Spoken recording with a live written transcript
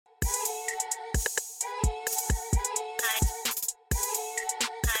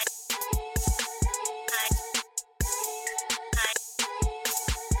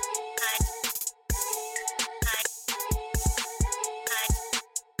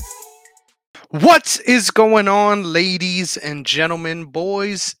What is going on, ladies and gentlemen,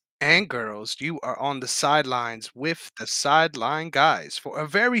 boys and girls? You are on the sidelines with the Sideline Guys for a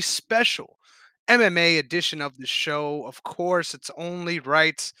very special MMA edition of the show. Of course, it's only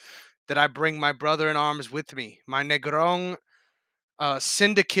right that I bring my brother in arms with me, my Negron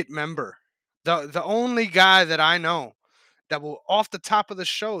syndicate member, the only guy that I know that will, off the top of the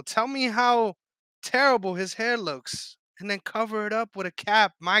show, tell me how terrible his hair looks and then cover it up with a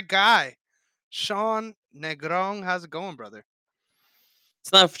cap. My guy. Sean Negron, how's it going, brother?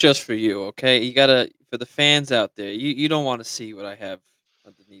 It's not just for you, okay? You gotta for the fans out there. You don't want to see what I have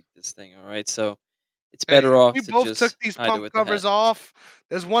underneath this thing, all right? So it's Hey, better if off we to both took just these hide it pump with the hat. covers off,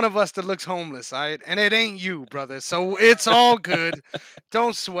 there's one of us that looks homeless, all right? And it ain't you, brother. So it's all good.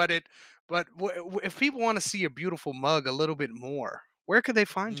 Don't sweat it. But if people want to see your beautiful mug a little bit more, where could they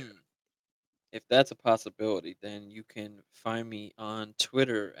find you? Hmm. If that's a possibility, then you can find me on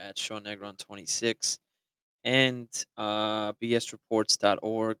Twitter at SeanNegron26 and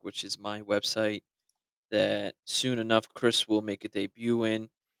bsreports.org, which is my website that soon enough Chris will make a debut in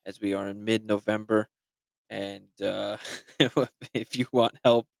as we are in mid-November. And if you want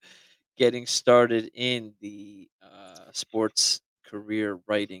help getting started in the sports career,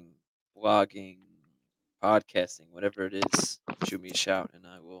 writing, blogging, podcasting, whatever it is, shoot me a shout and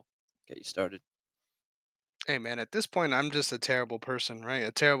I will get you started. Hey man, at this point I'm just a terrible person, right?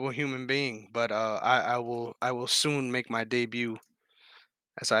 A terrible human being. But I will soon make my debut,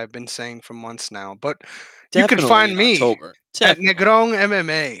 as I've been saying for months now. But you can Definitely find in me October. at Definitely. Negron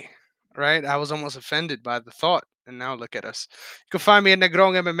MMA, right? I was almost offended by the thought, and now look at us. You can find me at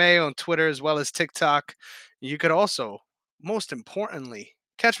Negron MMA on Twitter as well as TikTok. You could also, most importantly,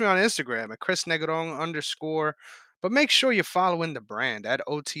 catch me on Instagram at Chris Negron underscore. But make sure you're following the brand at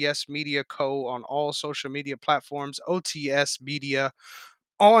OTS Media Co. on all social media platforms, OTS Media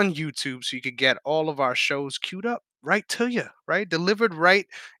on YouTube so you could get all of our shows queued up right to you, right? Delivered right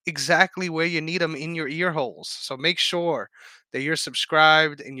exactly where you need them in your ear holes. So make sure that you're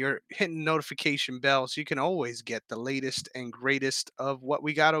subscribed and you're hitting notification bell so you can always get the latest and greatest of what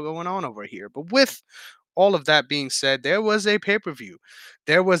we got going on over here. But with all of that being said, there was a pay per view.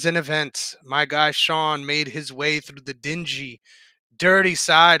 There was an event. My guy Sean made his way through the dingy dirty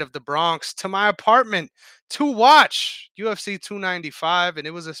side of the Bronx to my apartment to watch UFC 295. And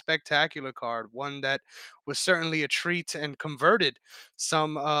it was a spectacular card, one that was certainly a treat and converted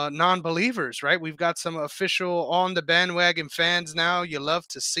some non believers, right? We've got some official on the bandwagon fans now. You love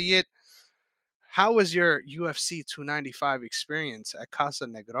to see it. How was your UFC 295 experience at Casa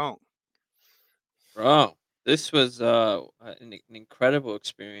Negron? Bro, this was an incredible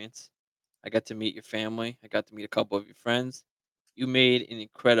experience. I got to meet your family. I got to meet a couple of your friends. You made an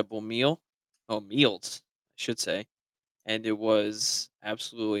incredible meal. Oh, meals, I should say. And it was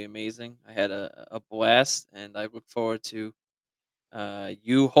absolutely amazing. I had a blast, and I look forward to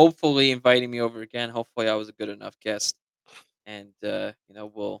you hopefully inviting me over again. Hopefully, I was a good enough guest, and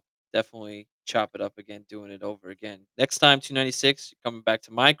we'll definitely chop it up again, doing it over again. Next time, 296, you're coming back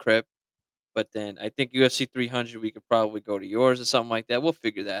to my crib. But then I think UFC 300, we could probably go to yours or something like that. We'll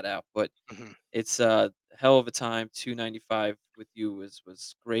figure that out. But Mhm. it's a hell of a time. 295 with you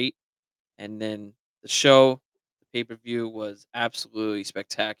was great, and then the show, the pay-per-view was absolutely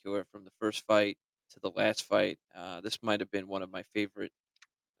spectacular from the first fight to the last fight. This might have been one of my favorite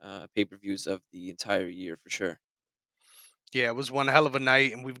pay-per-views of the entire year for sure. Yeah, it was one hell of a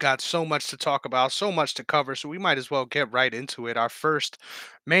night, and we've got so much to talk about, so much to cover, so we might as well get right into it. Our first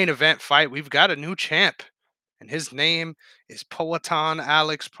main event fight, we've got a new champ, and his name is Poatan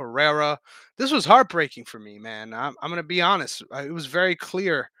Alex Pereira. This was heartbreaking for me, man. I'm going to be honest. It was very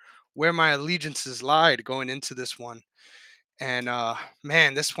clear where my allegiances lied going into this one. And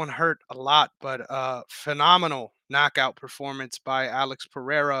man, this one hurt a lot, but phenomenal knockout performance by Alex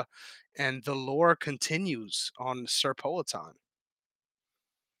Pereira. And the lore continues on Sir Poatan.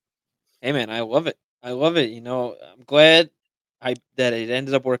 Hey man, I love it. I love it. I'm glad I that it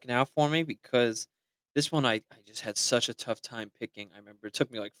ended up working out for me because this one I just had such a tough time picking. I remember it took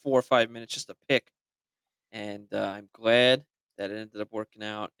me like 4 or 5 minutes just to pick, and I'm glad that it ended up working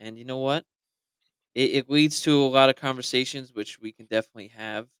out. And you know what? It leads to a lot of conversations which we can definitely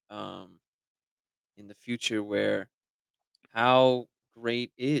have in the future. Where how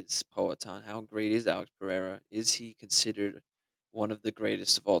great is Poetan? How great is Alex Pereira? Is he considered one of the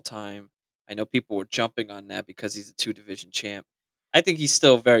greatest of all time? I know people were jumping on that because he's a two division champ. I think he's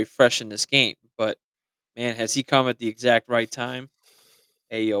still very fresh in this game, but man, has he come at the exact right time?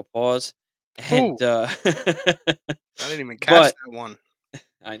 Hey, yo, pause. Ooh, And I didn't even catch but that one.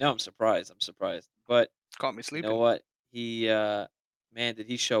 I know I'm surprised. I'm surprised, but Caught me you know sleeping. what? He man, did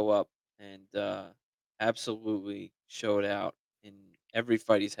he show up? and absolutely showed out in every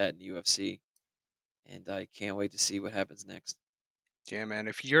fight he's had in the UFC. And I can't wait to see what happens next. Yeah, man.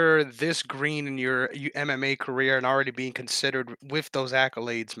 If you're this green in your MMA career and already being considered with those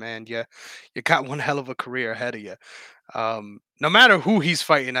accolades, man, you got one hell of a career ahead of you. No matter who he's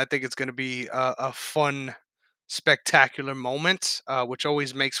fighting, I think it's going to be a fun, spectacular moment, which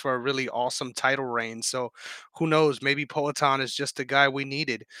always makes for a really awesome title reign. So who knows? Maybe Poatan is just the guy we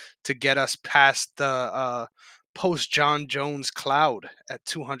needed to get us past the post John Jones cloud at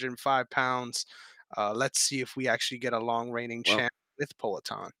 205 pounds. Let's see if we actually get a long reigning Well, champ with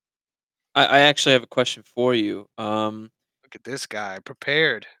Poatan. I actually have a question for you. Look at this guy,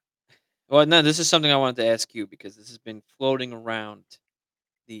 prepared. Well, no, this is something I wanted to ask you because this has been floating around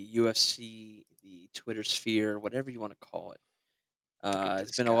the UFC, the Twitter sphere, whatever you want to call it. Look at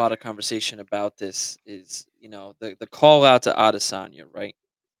It's this been a guy. lot of conversation about this. Is the call out to Adesanya, right?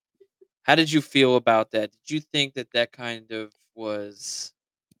 How did you feel about that? Did you think that that kind of was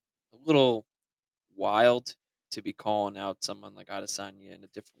a little wild to be calling out someone like Adesanya in a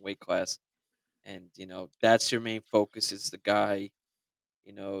different weight class? And that's your main focus is the guy.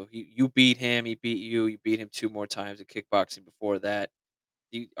 You beat him, he beat you, you beat him two more times in kickboxing before that.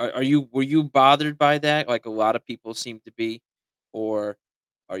 Are you were you bothered by that, like a lot of people seem to be, or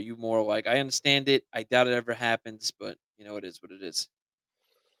are you more like, I understand it, I doubt it ever happens, but it is what it is.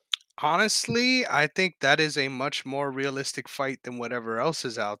 Honestly, I think that is a much more realistic fight than whatever else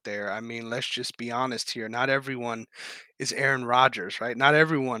is out there. I mean, let's just be honest here. Not everyone is Aaron Rodgers, right? Not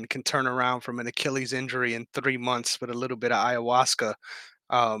everyone can turn around from an Achilles injury in 3 months with a little bit of ayahuasca.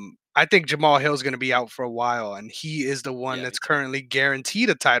 I think Jamal Hill's going to be out for a while, and he is the one Yeah, me that's too. currently guaranteed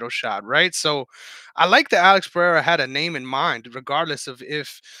a title shot, right? So I like that Alex Pereira had a name in mind, regardless of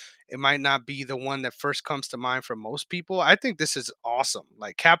if it might not be the one that first comes to mind for most people. I think this is awesome.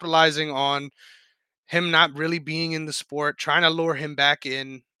 Like capitalizing on him not really being in the sport, trying to lure him back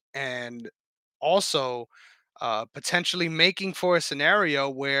in, and also potentially making for a scenario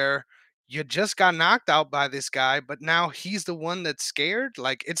where you just got knocked out by this guy, but now he's the one that's scared.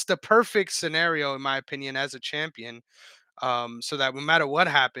 Like it's the perfect scenario, in my opinion, as a champion, so that no matter what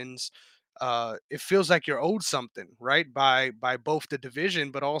happens, it feels like you're owed something, right? By both the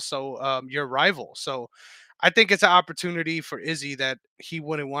division, but also your rival. So I think it's an opportunity for Izzy that he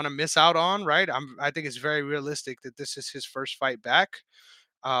wouldn't want to miss out on, right? I think it's very realistic that this is his first fight back.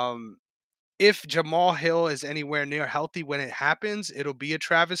 Um, if Jamal Hill is anywhere near healthy when it happens, it'll be a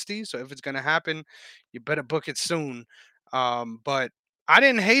travesty. So if it's gonna happen, you better book it soon. But I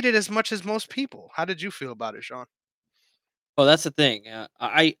didn't hate it as much as most people. How did you feel about it, Sean? Well, that's the thing.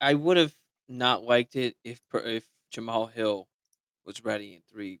 I would have not liked it if Jamal Hill was ready in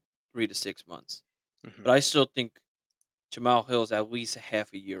three to 6 months, Hmm. but I still think Jamal Hill's at least a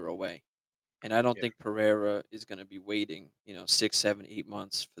half a year away. And I don't Yeah. think Pereira is going to be waiting, 6, 7, 8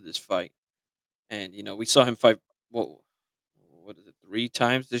 months for this fight. And we saw him fight. What is it? 3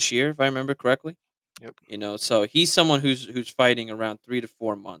 times this year, if I remember correctly. Yep. So he's someone who's fighting around 3 to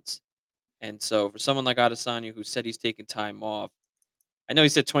 4 months. And so for someone like Adesanya, who said he's taking time off, I know he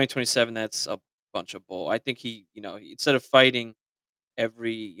said 2027. That's a bunch of bull. I think instead of fighting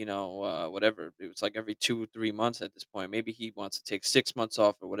every whatever it was like every 2 3 months at this point, maybe he wants to take 6 months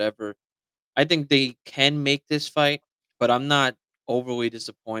off or whatever. I think they can make this fight, but I'm not overly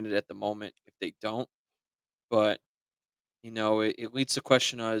disappointed at the moment if they don't. But it leads to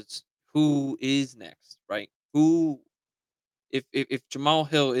question as who is next, right? Who if Jamal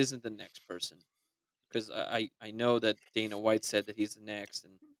Hill isn't the next person, because I know that Dana White said that he's the next,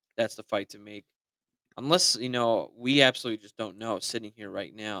 and that's the fight to make. Unless we absolutely just don't know sitting here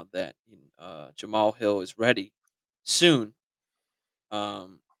right now that Jamal Hill is ready soon.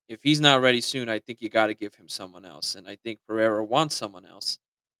 Um, if he's not ready soon, I think you got to give him someone else, and I think Pereira wants someone else,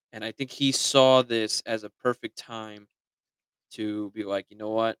 and I think he saw this as a perfect time to be like, you know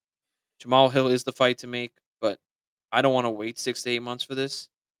what, Jamal Hill is the fight to make, but I don't want to wait 6 to 8 months for this.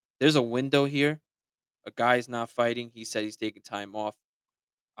 There's a window here. A guy's not fighting. He said he's taking time off.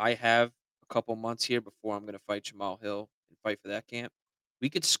 I have a couple months here before I'm going to fight Jamal Hill and fight for that camp. We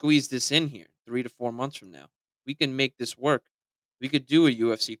could squeeze this in here 3 to 4 months from now. We can make this work. We could do a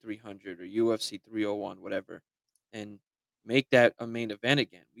UFC 300 or UFC 301, whatever, and make that a main event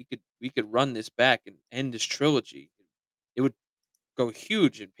again. We could run this back and end this trilogy. It would go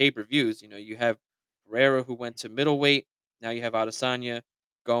huge in pay-per-views. You have Pereira who went to middleweight. Now you have Adesanya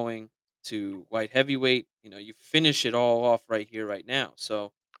going to light heavyweight. You finish it all off right here, right now.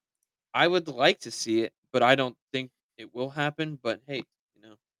 So I would like to see it, but I don't think it will happen. But hey,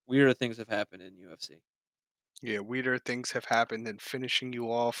 weirder things have happened in UFC. Yeah, weirder things have happened than finishing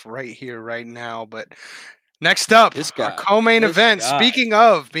you off right here, right now. But next up, This our guy, co-main this event. guy. Speaking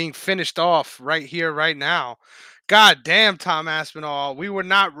of being finished off right here, right now. God damn, Tom Aspinall, we were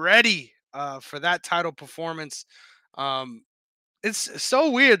not ready for that title performance. Um, it's so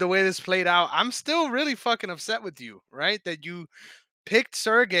weird the way this played out. I'm still really fucking upset with you, right? That you picked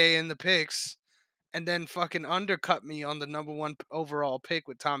Sergey in the picks and then fucking undercut me on the number one overall pick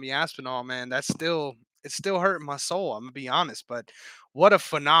with Tommy Aspinall, man. It's still hurting my soul. I'm gonna be honest, but what a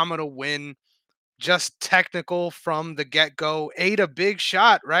phenomenal win. Just technical from the get go. Ate a big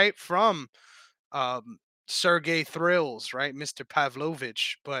shot, right? From um Sergey Thrills, right? Mr.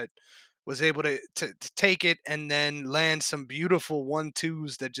 Pavlovich, but was able to take it and then land some beautiful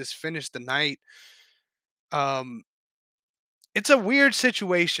 1-2s that just finished the night. Um, it's a weird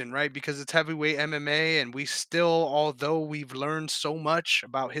situation, right? Because it's heavyweight MMA, and we still, although we've learned so much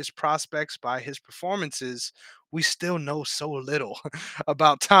about his prospects by his performances, we still know so little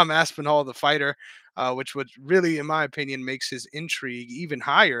about Tom Aspinall, the fighter, which would really, in my opinion, makes his intrigue even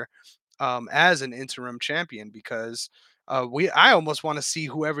higher as an interim champion. Because I almost want to see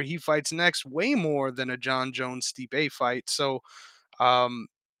whoever he fights next way more than a John Jones Stipe fight. So um,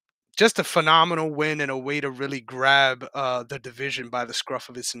 just a phenomenal win and a way to really grab the division by the scruff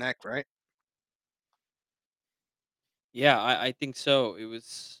of its neck, right? Yeah, I think so. It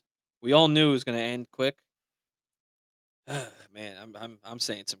was. We all knew it was going to end quick. Man, I'm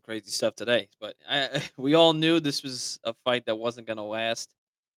saying some crazy stuff today, but we all knew this was a fight that wasn't going to last,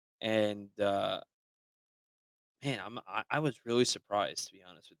 and man, I was really surprised, to be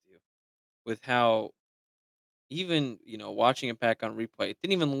honest with you, with how even watching it back on replay, it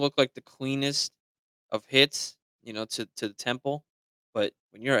didn't even look like the cleanest of hits, to the temple. But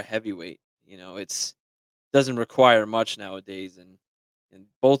when you're a heavyweight, it's doesn't require much nowadays, and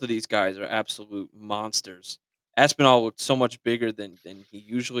both of these guys are absolute monsters. Aspinall looked so much bigger than he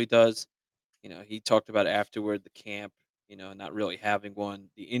usually does. He talked about afterward the camp, not really having one,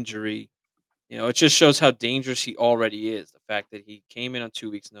 the injury. It just shows how dangerous he already is. The fact that he came in on 2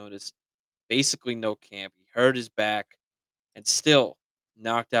 weeks' notice, basically no camp. He hurt his back and still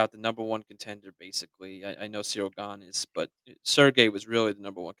knocked out the number one contender. Basically, I know Cyril Gane is, but Sergey was really the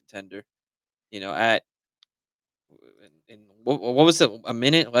number one contender. At in what was it? A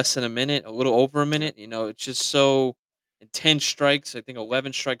minute, less than a minute, a little over a Yeah. minute. It's just so intense strikes. I think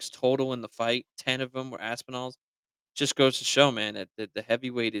 11 strikes total in the fight. 10 of them were Aspinall's. Just goes to show, man, that the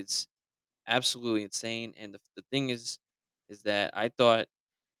heavyweight is absolutely insane. And the thing is that I thought,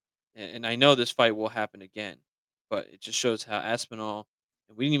 and I know this fight will happen again, but it just shows how Aspinall,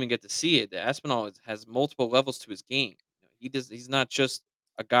 and we didn't even get to see it. That Aspinall has multiple levels to his game. He's not just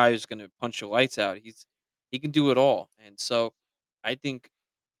a guy who's going to punch your lights out. He can do it all, and so I think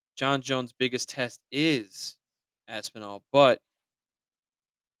John Jones' biggest test is Aspinall. But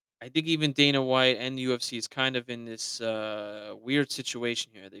I think even Dana White and the UFC is kind of in this weird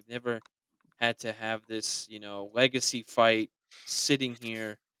situation here. They've never had to have this, legacy fight sitting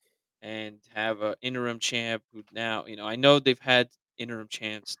here and have a interim champ who now, I know they've had interim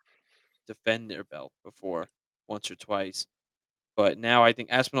champs defend their belt before once or twice, but now I think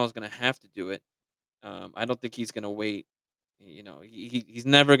Aspinall is going to have to do it. I don't think he's going to wait. He's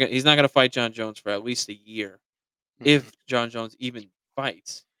not going to fight John Jones for at least a year Mhm. if John Jones even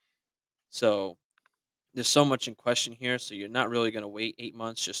fights. So there's so much in question here. So you're not really going to wait 8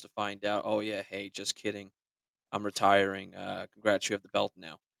 months just to find out. Oh yeah, hey, just kidding. I'm retiring. Congrats, you have the belt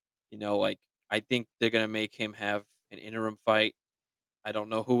now. Like I think they're gonna make him have an interim fight. I don't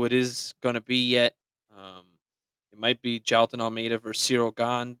know who it is gonna be yet. Um, it might be Jalton Almeida versus Cyril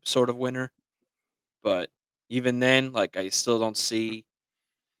Gane sort of winner, but even then, like I still don't see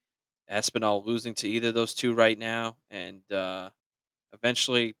Aspinall losing to either of those two right now. And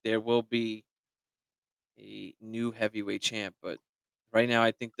eventually, there will be a new heavyweight champ. But right now,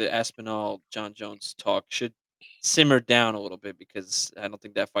 I think the Aspinall John Jones talk should simmer down a little bit because I don't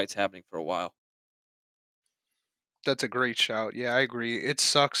think that fight's happening for a while. That's a great shout. Yeah, I agree. It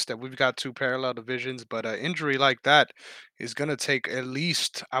sucks that we've got two parallel divisions, but an injury like that is going to take at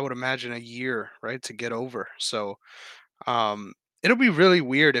least, I would imagine, a year, right, to get over. So Um, it'll be really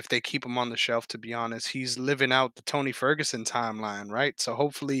weird if they keep him on the shelf, to be honest. He's living out the Tony Ferguson timeline, right? So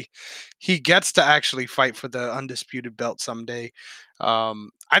hopefully he gets to actually fight for the undisputed belt someday.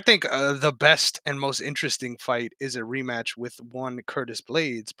 I think the best and most interesting fight is a rematch with one Curtis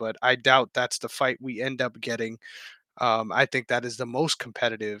Blades, but I doubt that's the fight we end up getting. I think that is the most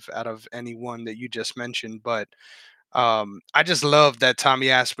competitive out of any one that you just mentioned, but I just love that Tommy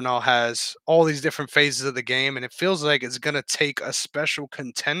Aspinall has all these different phases of the game, and it feels like it's gonna take a special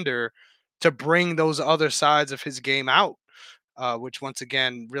contender to bring those other sides of his game out, which once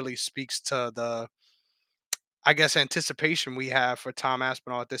again really speaks to the, I guess, anticipation we have for Tom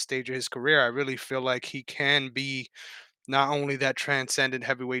Aspinall at this stage of his career. I really feel like he can be not only that transcendent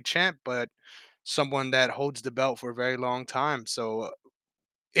heavyweight champ, but someone that holds the belt for a very long time. So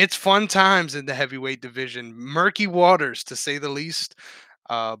it's fun times in the heavyweight division, murky waters to say the least.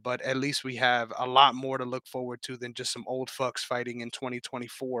 But at least we have a lot more to look forward to than just some old fucks fighting in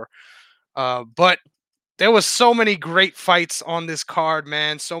 2024. But there was so many great fights on this card,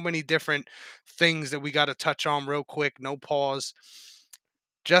 man. So many different things that we got to touch on real quick. No pause.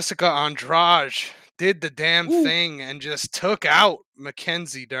 Jessica Andrade did the damn Woo! thing and just took out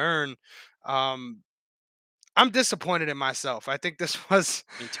Mackenzie Dern. Um, I'm disappointed in myself. I think this was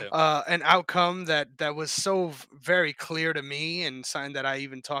Me too. an outcome that was so very clear to me, and something that I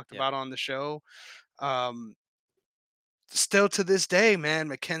even talked Yeah. about on the show. Um, Still to this day, man,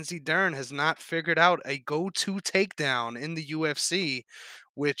 Mackenzie Dern has not figured out a go-to takedown in the UFC,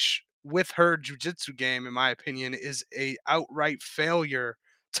 which with her jiu-jitsu game, in my opinion, is a outright failure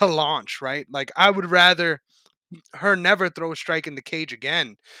to launch, right? Like I would rather her never throw a strike in the cage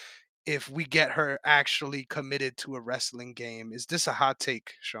again if we get her actually committed to a wrestling game. Is this a hot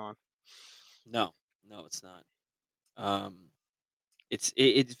take, Sean? No, no, it's not. Um, it's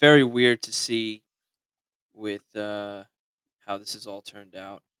very weird to see with how this has all turned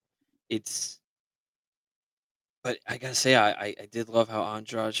out. It's But I gotta say, I did love how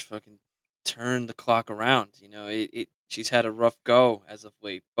Andrade fucking turned the clock around. You know, she's had a rough go as of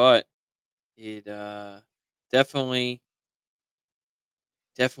late, but it definitely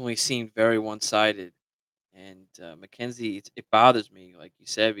definitely seemed very one sided. And Mackenzie, it bothers me, like you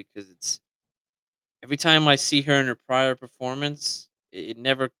said, because it's every time I see her in her prior performance, it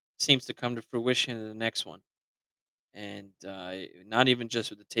never seems to come to fruition in the next one. And not even just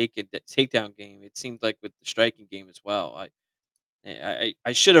with the takedown game, it seemed like with the striking game as well.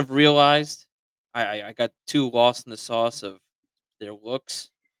 I should have realized I got too lost in the sauce of their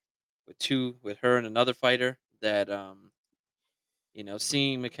looks with her and another fighter that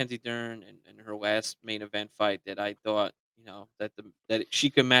seeing Mackenzie Dern in her last main event fight that I thought she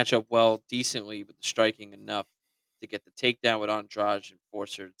could match up well decently with the striking enough to get the takedown with Andrade and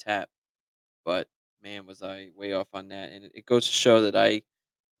force her to tap. But man, was I way off on that, and it goes to show that I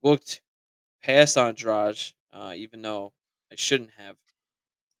looked past Andrade, even though I shouldn't have,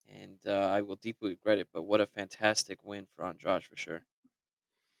 and I will deeply regret it. But what a fantastic win for Andrade for sure.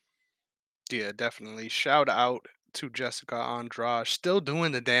 Yeah, definitely. Shout out to Jessica Andrade, still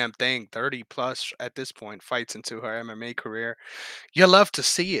doing the damn thing. 30 plus at this point, fights into her MMA career. You love to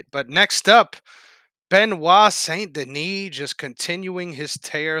see it. But next up, Benoit Saint Denis just continuing his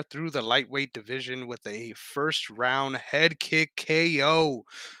tear through the lightweight division with a first round head kick KO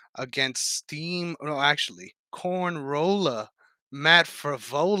against Steam. No, actually, Cornrola Matt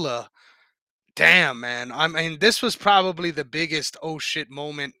Fravola. Damn, man. I mean, this was probably the biggest oh shit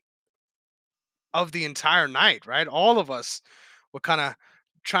moment of the entire night, right? All of us were kind of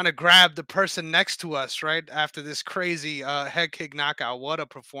trying to grab the person next to us, right? After this crazy head kick knockout. What a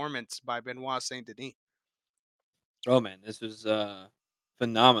performance by Benoit Saint Denis. Oh man, this was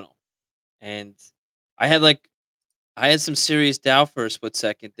phenomenal, and I had like I had some serious doubt for a split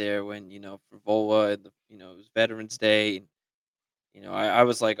second there when Frivola and it was Veterans Day, and I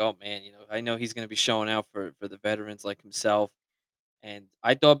was like, oh man, I know he's going to be showing out for the veterans like himself. And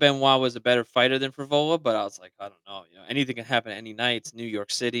I thought Benoit was a better fighter than Frivola, but I was like, I don't know. Anything can happen any night. It's New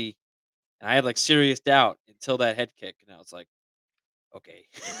York City. And I had like serious doubt until that head kick. And I was like, okay.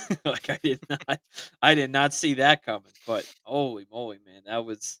 Like I did not see that coming. But holy moly, man. That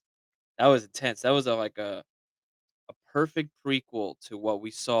was intense. That was a perfect prequel to what we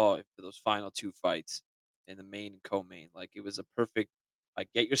saw for those final two fights in the main and co-main. Like it was a perfect like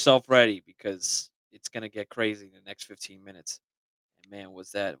get yourself ready because it's gonna get crazy in the next 15 minutes. And man,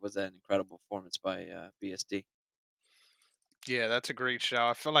 was that an incredible performance by BSD. Yeah, that's a great show.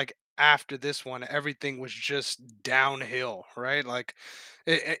 I feel like after this one, everything was just downhill, right? Like,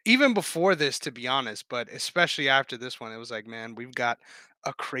 even before this, to be honest, but especially after this one, it was like, man, we've got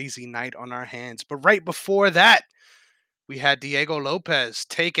a crazy night on our hands. But right before that, we had Diego Lopez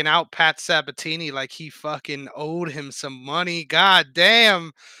taking out Pat Sabatini like he fucking owed him some money. God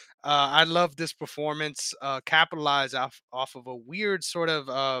damn. I love this performance. Capitalize off of a weird sort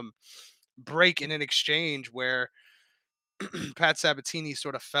of break in an exchange where Pat Sabatini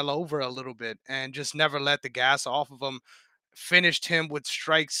sort of fell over a little bit and just never let the gas off of him. Finished him with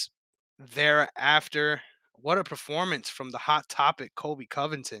strikes thereafter. What a performance from the hot topic, Colby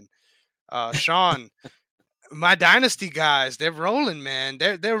Covington. Sean, My dynasty guys, they're rolling, man.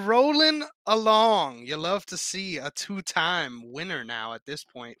 They're rolling along. You love to see a two-time winner now at this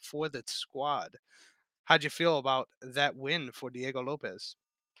point for the squad. How'd you feel about that win for Diego Lopez?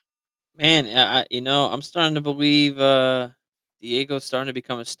 Man, I'm starting to believe Diego's starting to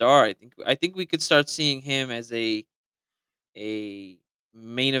become a star. I think we could start seeing him as a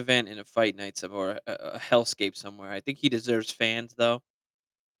main event in a fight night somewhere, a hellscape somewhere. I think he deserves fans though,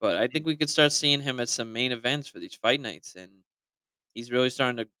 but I think we could start seeing him as some main events for these fight nights, and he's really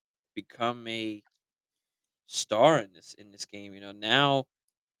starting to become a star in this game. Now,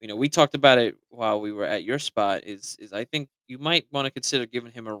 we talked about it while we were at your spot. Is I think you might want to consider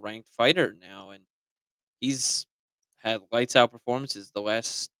giving him a ranked fighter now, and he's had lights out performances the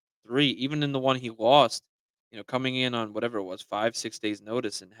last three, even in the one he lost. Coming in on whatever it was, 5 6 days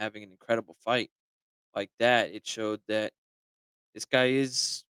notice and having an incredible fight like that, it showed that this guy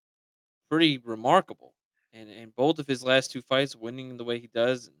is pretty remarkable. And both of his last two fights, winning the way he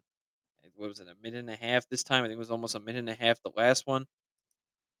does, and what was it, a minute and a half this time? I think it was almost a minute and a half the last one.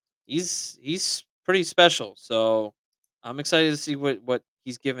 He's pretty special. So I'm excited to see what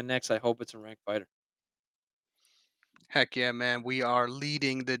he's given next. I hope it's a ranked fighter. Heck yeah, man. We are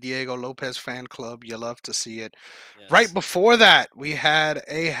leading the Diego Lopez fan club. You love to see it. Right Yes. before that, we had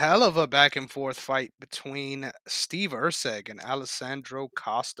a hell of a back and forth fight between Steve Urseg and Alessandro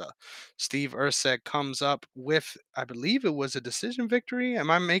Costa. Steve Urseg comes up with, I believe it was a decision victory. Am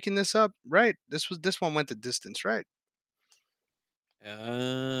I making this up? Right. This one went the distance, right?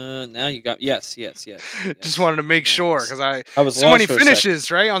 Now you got, yes, yes, yes, Just yes. wanted to make sure Unanimous. because I I was so many lost for a second.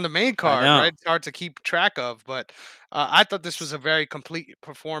 finishes right on the main I card, right? know. It's hard to keep track of, but I thought this was a very complete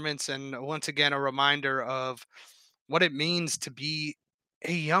performance, and once again, a reminder of what it means to be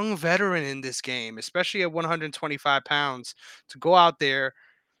a young veteran in this game, especially at 125 pounds, to go out there,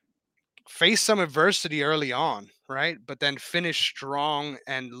 face some adversity early on, right? But then finish strong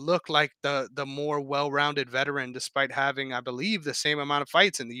and look like the more well-rounded veteran, despite having, I believe, the same amount of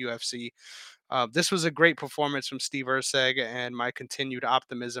fights in the UFC. This was a great performance from Steve Urseg, and my continued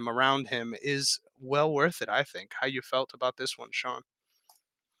optimism around him is well worth it. I think. How you felt about this one, Sean?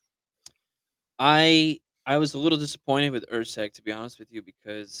 I was a little disappointed with Ursek, to be honest with you,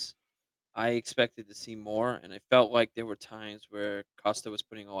 because I expected to see more, and I felt like there were times where Costa was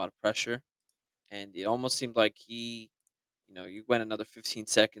putting a lot of pressure, and it almost seemed like you went another 15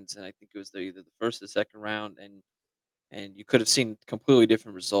 seconds, and I think it was either the first or second round, and you could have seen a completely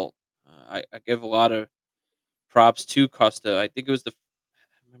different result. I give a lot of props to Costa. I think it was I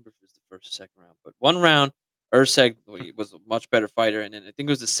remember if it was the first or second round, but one round, Urseg was a much better fighter, and then I think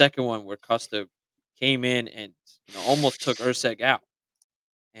it was the second one where Costa came in and almost took Urseg out,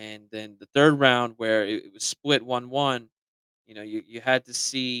 and then the third round where it was split 1-1. You had to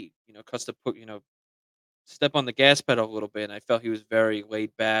see Costa put step on the gas pedal a little bit, and I felt he was very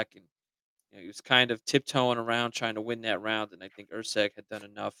laid back, and he was kind of tiptoeing around trying to win that round, and I think Urseg had done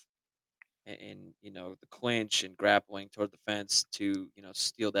enough in the clinch and grappling toward the fence to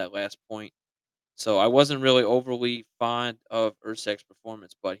steal that last point. So I wasn't really overly fond of Ursak's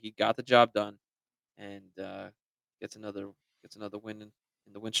performance, but he got the job done and gets another gets another win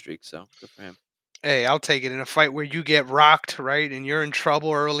in the win streak. So good for him. Hey, I'll take it in a fight where you get rocked, right, and you're in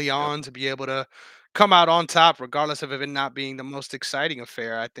trouble early Yep. on to be able to come out on top, regardless of it not being the most exciting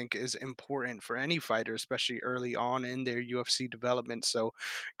affair. I think is important for any fighter, especially early on in their UFC development. So,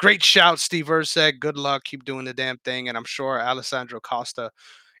 great shout, Steve Urseg. Good luck. Keep doing the damn thing, and I'm sure Alessandro Costa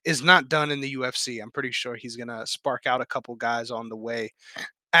is not done in the UFC. I'm pretty sure he's gonna spark out a couple guys on the way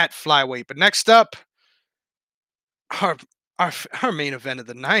at flyweight. But next up, our our main event of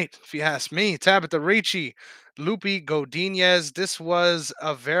the night, if you ask me, Tabitha Ricci, Lupi Godinez. This was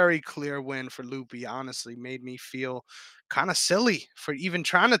a very clear win for Lupi. Honestly, made me feel kind of silly for even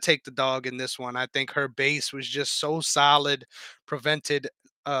trying to take the dog in this one. I think her base was just so solid, prevented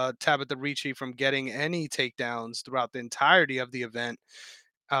Tabitha Ricci from getting any takedowns throughout the entirety of the event.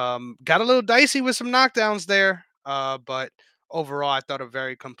 Got a little dicey with some knockdowns there, but overall, I thought a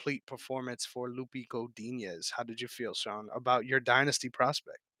very complete performance for Lupi Godinez. How did you feel, Sean, about your dynasty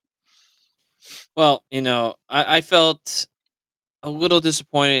prospect? Well, I felt a little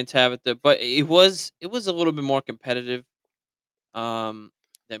disappointed in Tabitha, but it was a little bit more competitive um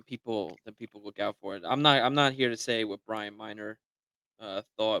than people look out for it. I'm not here to say what Brian Miner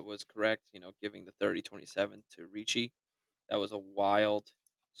thought was correct, giving the 30-27 to Ricci. That was a wild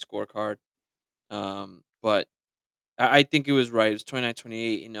scorecard. But I think it was right. It was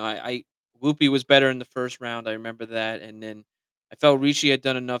 29-28. I Whoopi was better in the first round. I remember that. And then I felt Ricci had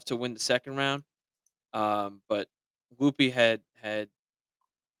done enough to win the second round. But Whoopi had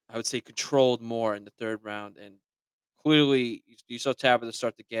I would say, controlled more in the 3rd round, and clearly, you saw Tabitha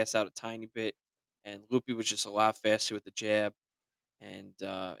start to gas out a tiny bit, and Loopy was just a lot faster with the jab, and,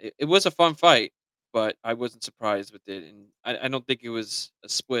 it was a fun fight, but I wasn't surprised with it, and I don't think it was a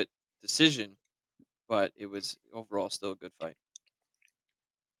split decision, but it was overall still a good fight.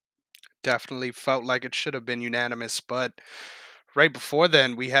 Definitely felt like it should have been unanimous, but right before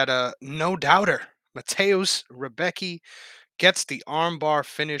then, we had a no doubter. Mateus Rebecki gets the armbar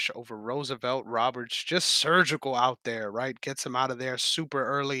finish over Roosevelt Roberts. Just surgical out there, right? Gets him out of there super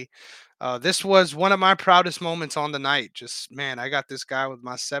early. This was one of my proudest moments on the night. Just, man, I got this guy with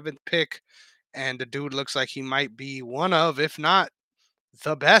my seventh pick, and the dude looks like he might be one of, if not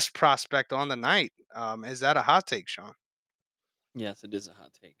the best prospect on the night. Is that a hot take, Sean? Yes, it is a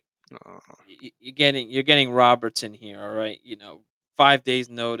hot take. Uh, You're getting Roberts in here, alright? 5 days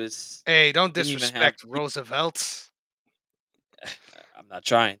notice, hey, don't didn't even have disrespect Roosevelt. I'm not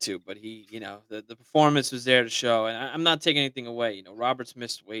trying to, but the performance was there to show, and I'm not taking anything away. Roberts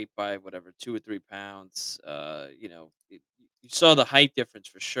missed weight by whatever 2 or 3 pounds. You saw the height difference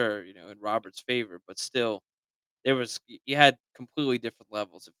for sure. In Roberts' favor, but still, you had completely different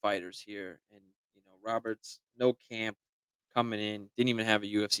levels of fighters here, and Roberts no camp coming in, didn't even have a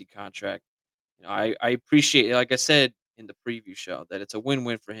UFC contract. I appreciate, like I said in the preview show, that it's a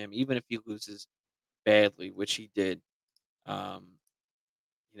win-win for him, even if he loses badly, which he did. Um,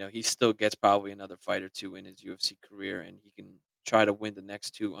 he still gets probably another fight or 2 in his UFC career, and he can try to win the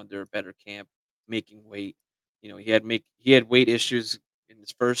next 2 under a better camp, making weight. He had weight issues in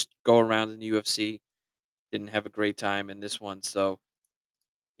his first go around in the UFC, didn't have a great time in this one, so,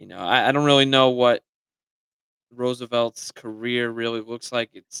 I don't really know what Roosevelt's career really looks like.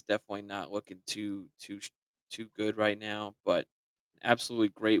 It's definitely not looking too good right now, but absolutely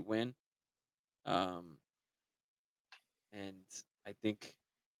great win. Um, and I think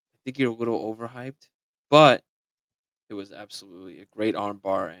you're a little overhyped, but it was absolutely a great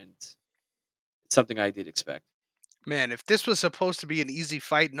armbar, and it's something I did expect. Man, if this was supposed to be an easy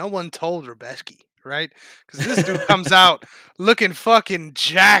fight, no one told Rebecki, right? Because this dude comes out looking fucking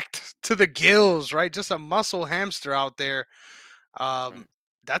jacked to the gills, right? Just a muscle hamster out there. Um, Right.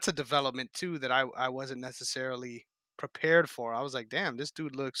 that's a development too that I wasn't necessarily prepared for. I was like, damn, this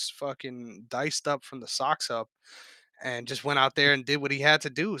dude looks fucking diced up from the socks up, and just went out there and did what he had to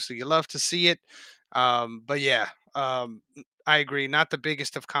do. So you love to see it. But yeah, I agree. Not the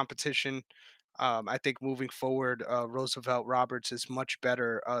biggest of competition. I think moving forward, Roosevelt Roberts is much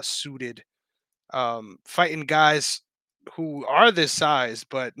better suited fighting guys who are this size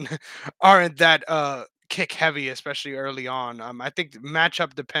but aren't that kick heavy, especially early on. I think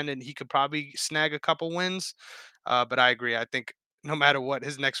matchup dependent, he could probably snag a couple wins. But I agree. I think no matter what,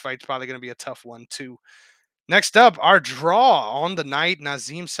 his next fight's probably going to be a tough one too. Next up, our draw on the night: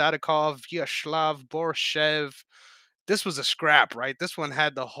 Nazim Sadikov, Vyacheslav Borshev. This was a scrap, right? This one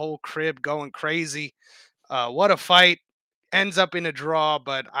had the whole crib going crazy. What a fight. Ends up in a draw,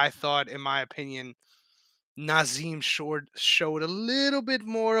 but I thought, in my opinion, Nazim showed a little bit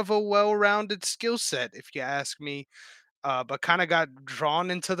more of a well-rounded skill set, if you ask me. But kind of got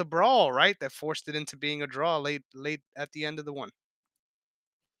drawn into the brawl, right? That forced it into being a draw late at the end of the one.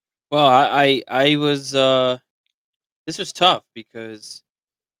 Well, I was this was tough because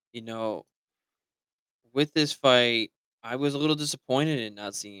you know with this fight I was a little disappointed in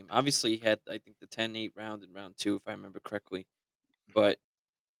Nazim. Obviously, he had I think the 10-8 round in round 2 if I remember correctly, but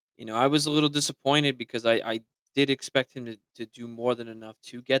I was a little disappointed because I did expect him to do more than enough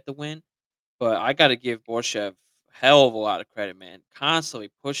to get the win. But I gotta give Borshev hell of a lot of credit, man.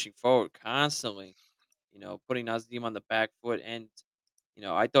 Constantly pushing forward, constantly, putting Nazim on the back foot. And,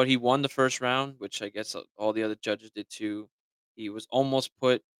 I thought he won the first round, which I guess all the other judges did too. He was almost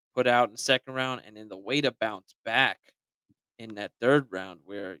put out in the second round, and then the way to bounce back in that third round,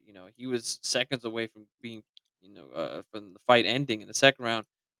 where he was seconds away from being, from the fight ending in the second round,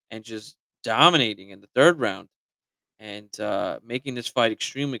 and just dominating in the third round and making this fight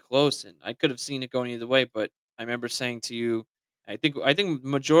extremely close. And I could have seen it going either way, but I remember saying to you, I think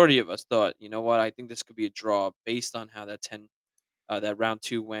majority of us thought, you know what, I think this could be a draw based on how that round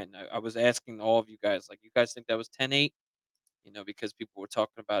 2 went. I was asking all of you guys, like, you guys think that was 10-8? Because people were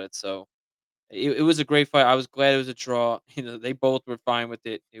talking about it. So it was a great fight. I was glad it was a draw. They both were fine with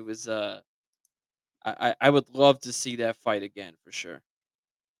it. It was I would love to see that fight again for sure.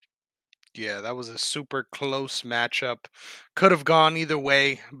 Yeah, that was a super close matchup. Could have gone either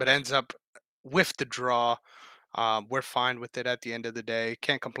way, but ends up with the draw. We're fine with it at the end of the day.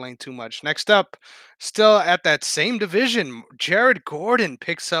 Can't complain too much. Next up, still at that same division, Jared Gordon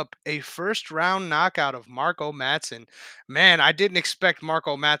picks up a first round knockout of Marco Madsen. Man, I didn't expect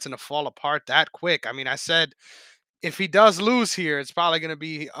Marco Madsen to fall apart that quick. I mean, I said if he does lose here, it's probably going to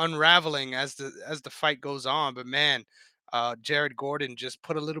be unraveling as the fight goes on. But man, Jared Gordon just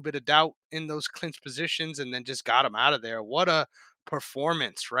put a little bit of doubt in those clinch positions and then just got him out of there. What a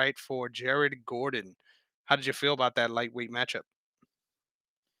performance, right, for Jared Gordon. How did you feel about that lightweight matchup?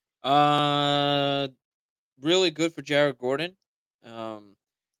 Uh, really good for Jared Gordon. Um,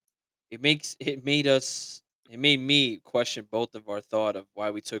 it made me question both of our thought of why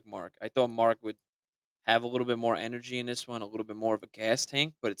we took Mark. I thought Mark would have a little bit more energy in this one, a little bit more of a gas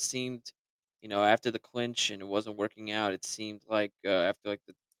tank, but it seemed, after the clinch and it wasn't working out, it seemed like after like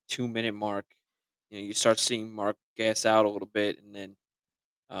the 2 minute mark, you start seeing Mark gas out a little bit, and then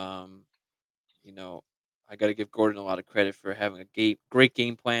um, you know, I got to give Gordon a lot of credit for having a great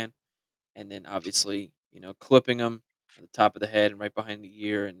game plan, and then obviously, clipping him at the top of the head and right behind the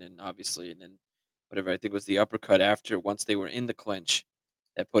ear, and then whatever I think was the uppercut after once they were in the clinch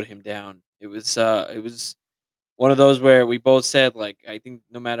that put him down. It was one of those where we both said like I think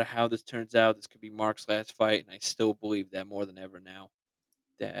no matter how this turns out, this could be Mark's last fight, and I still believe that more than ever now.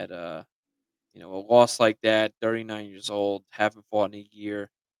 That a loss like that, 39 years old, haven't fought in a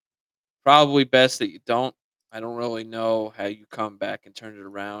year, probably best that you don't. I don't really know how you come back and turn it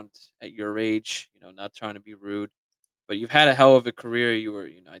around at your age. Not trying to be rude, but you've had a hell of a career. You were,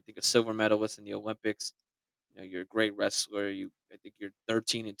 I think a silver medalist in the Olympics. You're a great wrestler. I think you're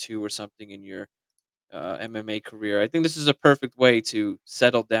 13-2 or something in your MMA career. I think this is a perfect way to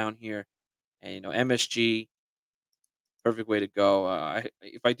settle down here, and MSG, perfect way to go.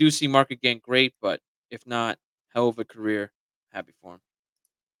 If I do see Mark again, great. But if not, hell of a career. Happy for him.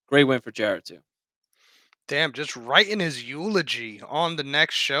 Great win for Jared too. Damn, just writing his eulogy on the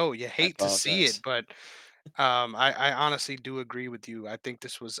next show. You I hate to see it, apologize. but I honestly do agree with you. I think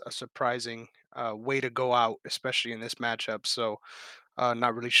this was a surprising way to go out, especially in this matchup. So,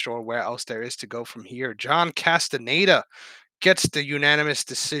 not really sure where else there is to go from here. John Castaneda gets the unanimous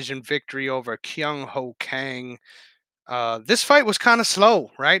decision victory over Kyung Ho Kang. This fight was kind of slow,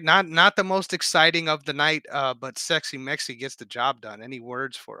 right? Not the most exciting of the night, but Sexy Mexi gets the job done. Any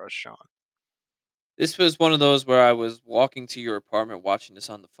words for us, Sean? This was one of those where I was walking to your apartment watching this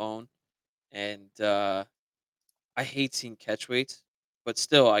on the phone, and I hate seeing catch weights, but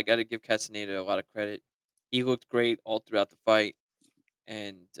still, I got to give Castaneda a lot of credit. He looked great all throughout the fight,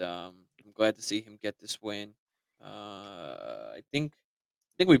 and I'm glad to see him get this win. I think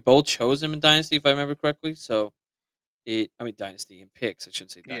we both chose him in Dynasty, if I remember correctly. So I mean Dynasty in picks. I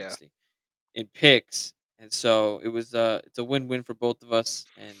shouldn't say Yeah. Dynasty in picks. And so it's a win-win for both of us,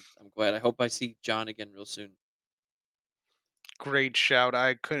 and I'm glad. I hope I see John again real soon. Great shout.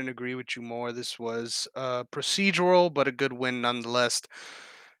 I couldn't agree with you more. This was procedural, but a good win nonetheless.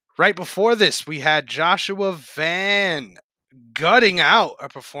 Right before this, we had Joshua Van gutting out a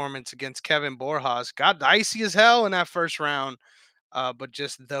performance against Kevin Borjas. Got dicey as hell in that first round, but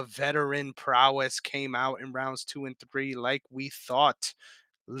just the veteran prowess came out in rounds 2 and 3, like we thought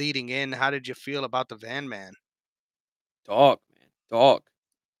leading in. How did you feel about the Van Man? Dog, man, dog.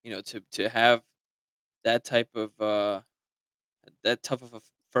 To have that type of that tough of a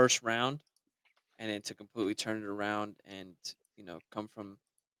first round, and then to completely turn it around and come from,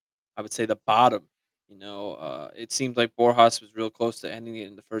 I would say, the bottom. It seemed like Borjas was real close to ending it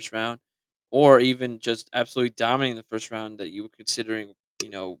in the first round, or even just absolutely dominating the first round. That you were considering,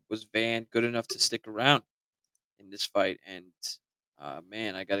 was Van good enough to stick around in this fight? And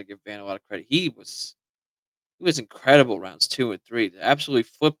man, I got to give Van a lot of credit. He was incredible rounds 2 and 3. To absolutely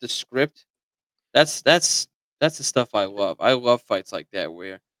flip the script. That's the stuff I love. I love fights like that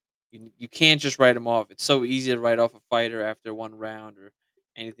where you can't just write them off. It's so easy to write off a fighter after one round or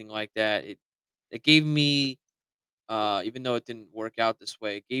anything like that. It gave me, even though it didn't work out this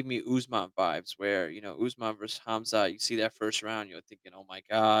way, it gave me Usman vibes where Usman versus Hamza. You see that first round, you're thinking, oh my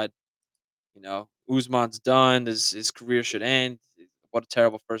god, Usman's done. His career should end. What a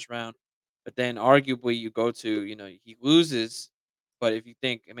terrible first round. But then arguably you go to, he loses. But if you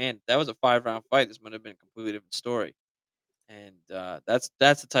think, man, that was a 5 round fight, this might have been a completely different story. And that's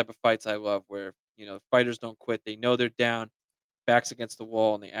the type of fights I love where, fighters don't quit. They know they're down, backs against the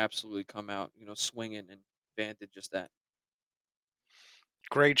wall, and they absolutely come out, swinging. And Van did just that.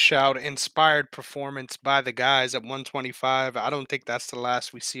 Great shout. Inspired performance by the guys at 125. I don't think that's the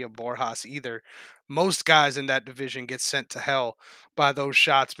last we see of Borjas either. Most guys in that division get sent to hell by those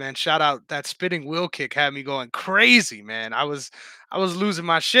shots, man. Shout out that spinning wheel kick had me going crazy, man. I was losing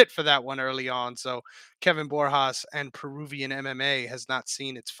my shit for that one early on. So Kevin Borjas and Peruvian MMA has not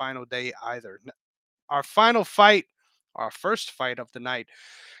seen its final day either. Our final fight, our first fight of the night,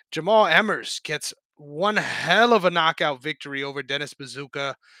 Jamal Emmers gets one hell of a knockout victory over Dennis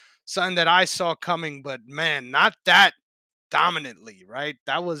Bazooka. Something that I saw coming, but man, not that dominantly, right?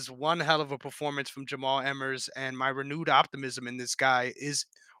 That was one hell of a performance from Jamal Emmers, and my renewed optimism in this guy is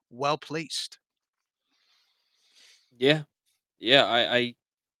well placed. Yeah, yeah. I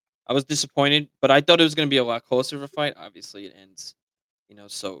was disappointed, but I thought it was going to be a lot closer of a fight. Obviously, it ends,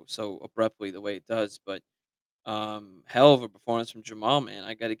 so abruptly the way it does. But hell of a performance from Jamal, man.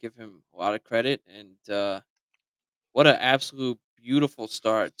 I got to give him a lot of credit, and what an absolute beautiful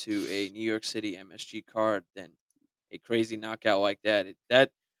start to a New York City MSG card. Then a crazy knockout like that.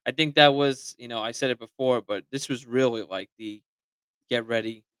 I think that was, I said it before, but this was really like the get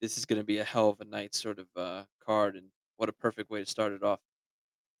ready. This is going to be a hell of a night sort of card, and what a perfect way to start it off.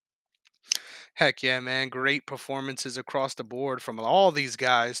 Heck yeah, man. Great performances across the board from all these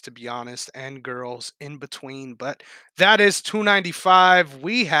guys, to be honest, and girls in between. But that is 295.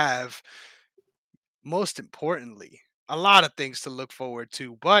 We have, most importantly, a lot of things to look forward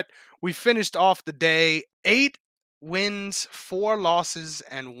to. But we finished off the day 8 wins, 4 losses,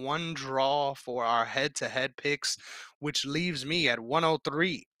 and 1 draw for our head to head picks, which leaves me at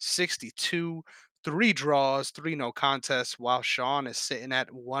 103, 62, 3 draws, 3 no contests, while Sean is sitting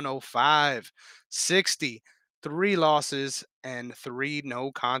at 105, 60, 3 losses, and 3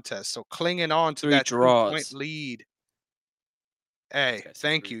 no contests. So clinging on to Three that 2 point draws. lead. This Hey, guy said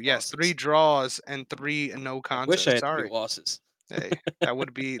thank three you. Yes, three losses. draws and 3 no I wish I contests. had three Sorry. losses. Hey, that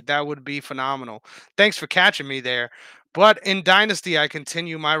would be phenomenal. Thanks for catching me there. But in Dynasty, I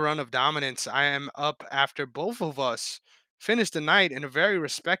continue my run of dominance. I am up after both of us finished the night in a very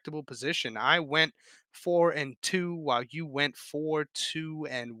respectable position. I went 4-2 while you went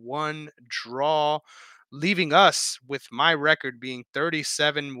 4-2-1 draw, leaving us with my record being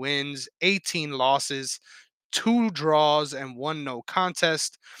 37 wins, 18 losses, 2 draws, and 1 no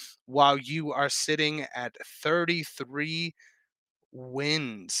contest, while you are sitting at 33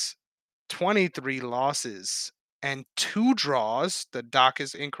 wins, 23 losses, and 2 draws. The doc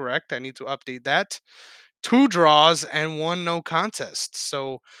is incorrect. I need to update that. 2 draws and 1 no contest.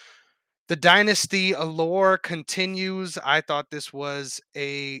 So the dynasty allure continues. I thought this was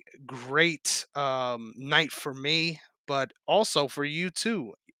a great night for me, but also for you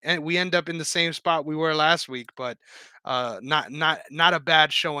too. And we end up in the same spot we were last week, but not a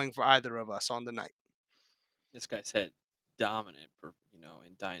bad showing for either of us on the night. This guy said dominant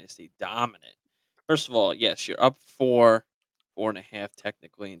in Dynasty. Dominant. First of all, yes, you're up 4.5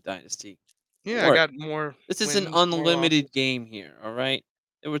 technically in Dynasty. Don't Yeah, I worry. got more This is an wins, more unlimited losses. game here, all right?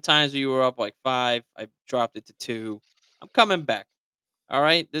 There were times where you were up like 5, I dropped it to 2. I'm coming back. All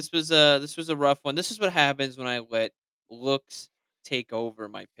right? This was a rough one. This is what happens when I let looks take over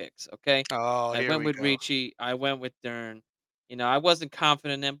my picks, okay? Oh, I here went we with go. Ricci, I went with Dern. I wasn't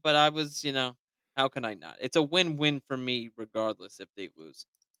confident in him, but I was, how can I not? It's a win-win for me regardless if they lose.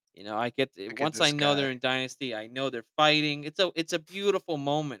 I get to, Look at once I this know guy. they're in dynasty, I know they're fighting. It's a beautiful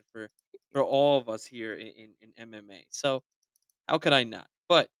moment for all of us here in MMA. So, how could I not?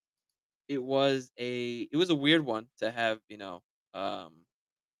 But it was a weird one um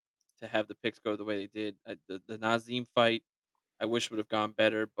to have the picks go the way they did. The Nazim fight, I wish would have gone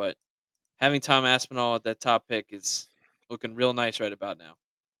better, but having Tom Aspinall at that top pick is looking real nice right about now.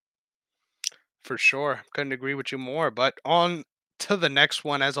 For sure. Couldn't agree with you more. But on to the next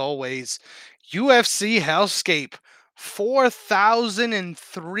one, as always, UFC Hellscape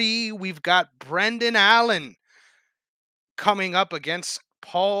 4003. We've got Brendan Allen coming up against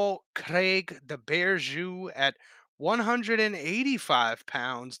Paul Craig the Bear Jew at 185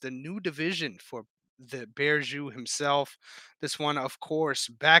 pounds, the new division for the Bear Jew himself. This one, of course,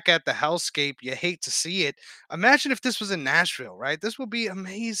 back at the Hellscape. You hate to see it. Imagine if this was in Nashville, right? This would be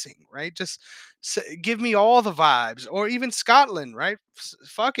amazing, right? Just give me all the vibes, or even Scotland, right?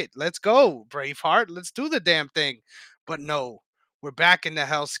 Fuck it. Let's go, Braveheart. Let's do the damn thing. But no, we're back in the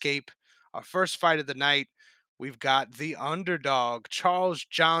Hellscape. Our first fight of the night. We've got the underdog, Charles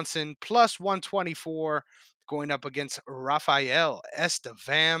Johnson, plus 124, going up against Rafael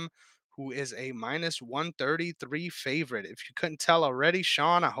Estevam, who is a minus 133 favorite. If you couldn't tell already,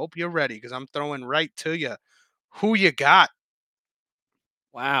 Sean, I hope you're ready because I'm throwing right to you. Who you got?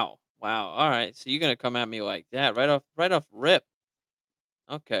 Wow. Wow. All right. So you're gonna come at me like that right off rip.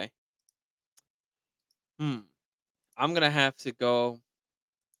 Okay. Hmm. I'm gonna have to go.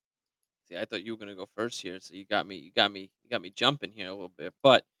 expecting. I thought you were gonna go first here, so you got me jumping here a little bit.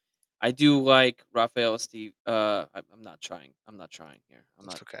 But I do like Raphael Steve. I'm not trying. I'm not trying here. I'm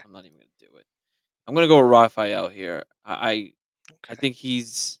It's not. okay. I'm not even gonna do it. I'm gonna go with Raphael here. I Okay. think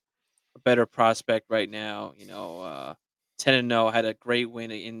he's a better prospect right now. 10-0, had a great win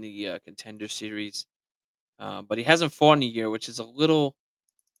in the contender series, but he hasn't fought in a year, which is a little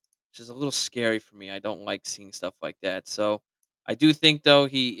scary for me. I don't like seeing stuff like that. So I do think though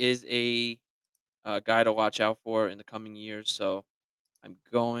he is a guy to watch out for in the coming years. So I'm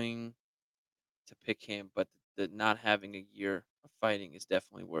going to pick him, but the not having a year of fighting is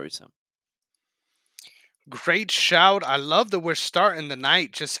definitely worrisome. Great shout. I love that we're starting the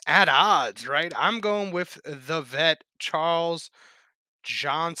night just at odds, right? I'm going with the vet, Charles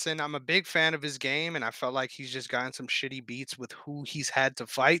Johnson. I'm a big fan of his game, and I felt like he's just gotten some shitty beats with who he's had to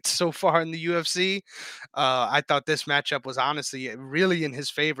fight so far in the UFC. I thought this matchup was honestly really in his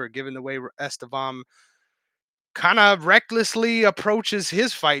favor, given the way Estevam kind of recklessly approaches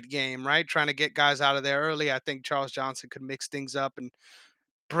his fight game, right? Trying to get guys out of there early. I think Charles Johnson could mix things up and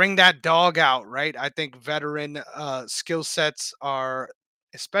bring that dog out, right? I think veteran skill sets are,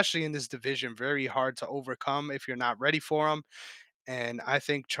 especially in this division, very hard to overcome if you're not ready for them. And I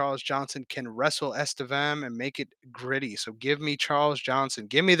think Charles Johnson can wrestle Estevam and make it gritty. So give me Charles Johnson.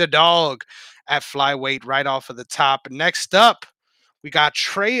 Give me the dog at flyweight right off of the top. Next up, we got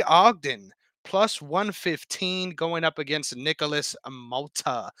Trey Ogden plus 115 going up against Nicholas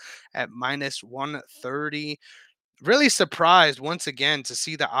Malta at minus 130. Really surprised once again to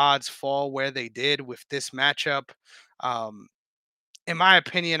see the odds fall where they did with this matchup. Um, in my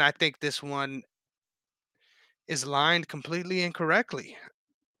opinion, I think this one is lined completely incorrectly.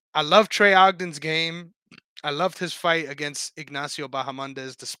 I love Trey Ogden's game. I loved his fight against Ignacio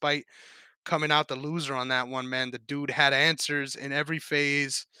Bahamondes, despite coming out the loser on that one, man. The dude had answers in every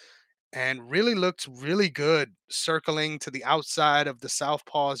phase and really looked really good circling to the outside of the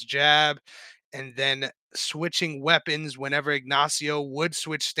southpaw's jab and then switching weapons whenever Ignacio would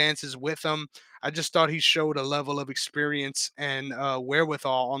switch stances with him. I just thought he showed a level of experience and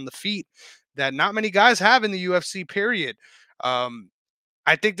wherewithal on the feet that not many guys have in the UFC, period. Um,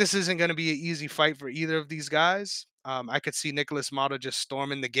 I think this isn't going to be an easy fight for either of these guys. I could see Nicholas Mata just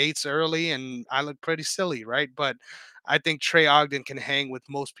storming the gates early, and I look pretty silly, right? But I think Trey Ogden can hang with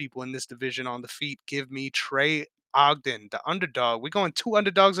most people in this division on the feet. Give me Trey Ogden, the underdog. We're going two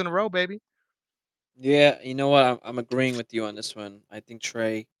underdogs in a row, baby. Yeah, you know what? I'm agreeing with you on this one. I think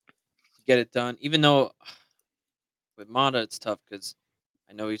Trey could get it done, even though with Mata it's tough because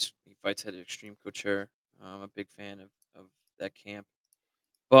I know he fights at Extreme Couture. I'm a big fan of that camp,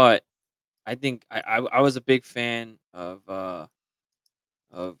 but I think I was a big fan of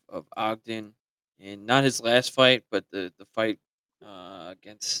Ogden, and not his last fight, but the fight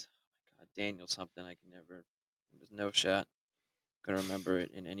against God, Daniel something. I can never. There was no shot. Couldn't remember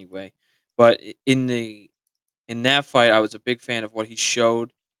it in any way. But in that fight, I was a big fan of what he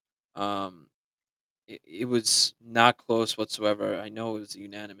showed. Um, it was not close whatsoever. I know it was a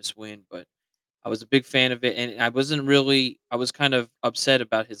unanimous win, but I was a big fan of it, and I wasn't really. I was kind of upset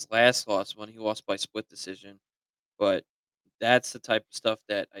about his last loss when he lost by split decision, but that's the type of stuff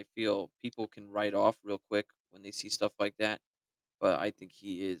that I feel people can write off real quick when they see stuff like that. But I think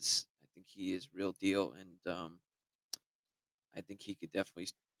he is real deal, and I think he could definitely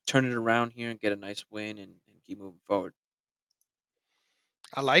turn it around here and get a nice win and keep moving forward.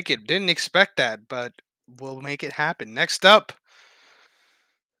 I like it. Didn't expect that, but we'll make it happen. Next up,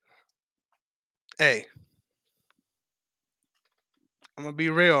 hey, I'm gonna be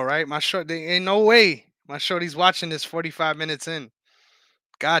real, right? My short, there ain't no way my shorty's watching this 45 minutes in.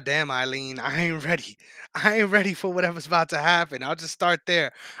 God damn, Eileen, I ain't ready. I ain't ready for whatever's about to happen. I'll just start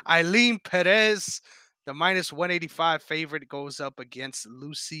there. Eileen Perez, the minus 185 favorite, goes up against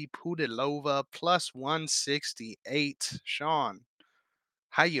Lucy Pudilova plus 168. Sean,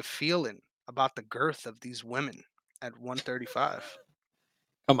 how you feeling about the girth of these women at 135?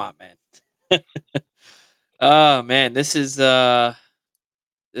 Come on, man. Oh man, this is I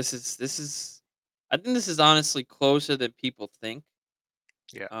think this is honestly closer than people think.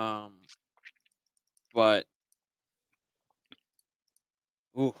 Yeah. Um, but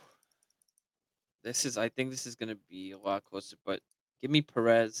ooh, I think this is gonna be a lot closer. But give me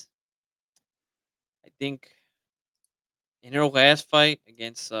Perez. I think in her last fight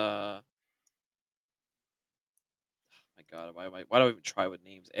against my God, why do I even try with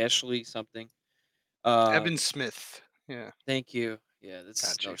names? Ashley something. Uh, Evan Smith. Yeah, thank you. Yeah, this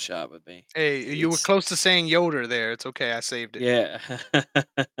is got no you. shot with me. Hey, you were It's close to saying Yoder there. It's okay. I saved it. yeah.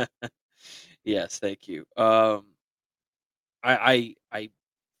 Yes, thank you. I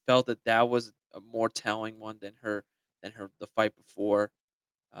felt that that was a more telling one than her the fight before.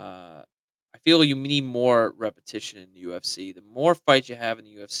 I feel you need more repetition in the UFC. The more fights you have in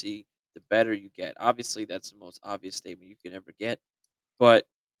the UFC, the better you get. Obviously, that's the most obvious statement you can ever get. But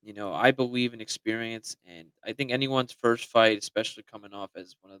I believe in experience, and I think anyone's first fight, especially coming off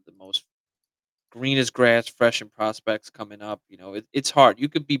as one of the most green as grass, fresh and prospects coming up, it's hard. You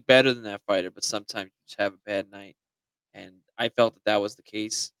could be better than that fighter, but sometimes you just have a bad night. And I felt that that was the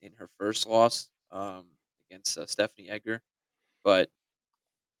case in her first loss against Stephanie Egger. But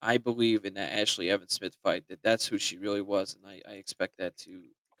I believe in that Ashley Evans Smith fight that that's who she really was, and I expect that to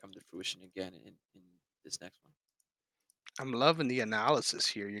come to fruition again in this next one. I'm loving the analysis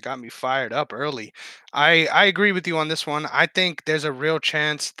here. You got me fired up early. I agree with you on this one. I think there's a real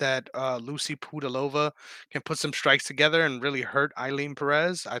chance that Lucy Pudilova can put some strikes together and really hurt Eileen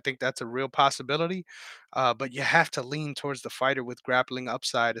Perez. I think that's a real possibility. But you have to lean towards the fighter with grappling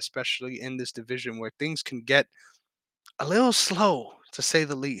upside, especially in this division where things can get a little slow to say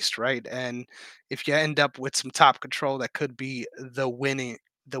the least, right? And if you end up with some top control, that could be the winning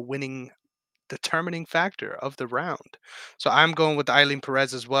determining factor of the round. So I'm going with Eileen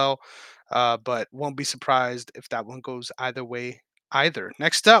Perez as well, but won't be surprised if that one goes either way either.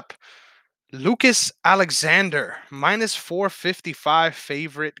 Next up, Lucas Alexander, minus 455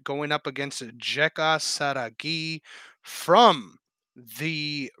 favorite going up against Jeka Saragi from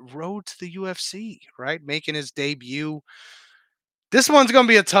the road to the UFC, right? Making his debut. This one's gonna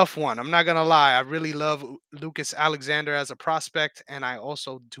be a tough one. I'm not gonna lie. I really love Lucas Alexander as a prospect, and I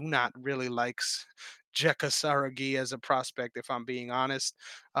also do not really like Jeka Saragi as a prospect. If I'm being honest,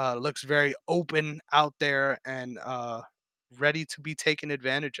 looks very open out there and ready to be taken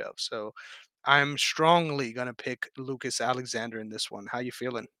advantage of. So I'm strongly gonna pick Lucas Alexander in this one. How you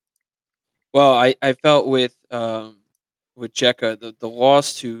feeling? Well, I felt with Jekka the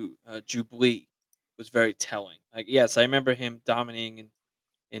loss to Jubilee was very telling. Like, yes, I remember him dominating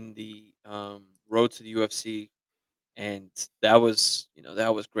in the road to the UFC, and that was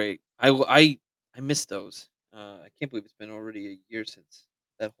great. I miss those. I can't believe it's been already a year since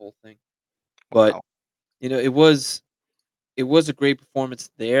that whole thing. But Wow. it was a great performance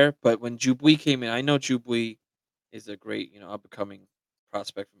there. But when Jubilee came in, I know Jubilee is a great up and coming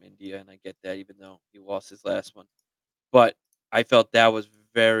prospect from India, and I get that even though he lost his last one. But I felt that was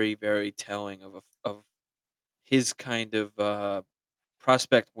very very telling of his kind of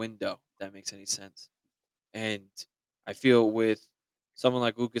prospect window. If that makes any sense. And I feel with someone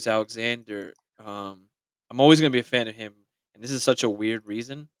like Lucas Alexander, I'm always going to be a fan of him. And this is such a weird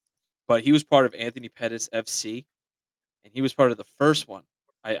reason, but he was part of Anthony Pettis FC, and he was part of the first one.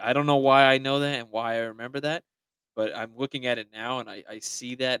 I don't know why I know that and why I remember that, but I'm looking at it now and I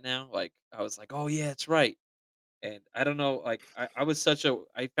see that now. Like I was like, oh yeah, it's right. And I don't know, like I was such a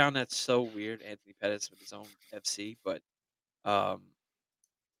I found that so weird, Anthony Pettis with his own FC, but um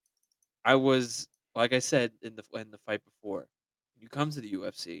I was like I said in the fight before, when you come to the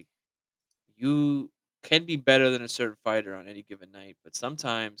UFC, you can be better than a certain fighter on any given night, but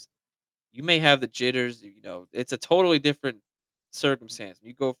sometimes you may have the jitters. It's a totally different circumstance.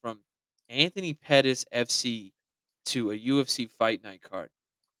 You go from Anthony Pettis FC to a UFC fight night card.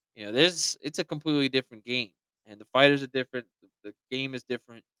 There's it's a completely different game, and the fighters are different. The game is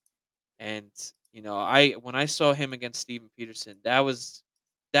different, and I when I saw him against Steven Peterson,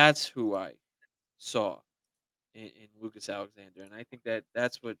 that's who I saw in Lucas Alexander, and I think that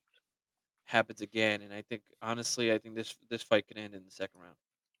that's what happens again. And I think honestly, I think this fight can end in the second round.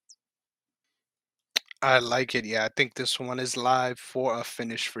 I like it. Yeah, I think this one is live for a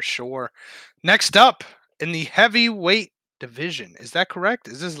finish for sure. Next up in the heavyweight division. Is that correct?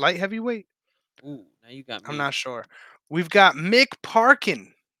 Is this light heavyweight? Ooh, now you got I'm me. not sure. We've got Mick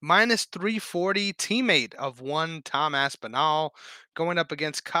Parkin, minus 340, teammate of one Tom Aspinall, going up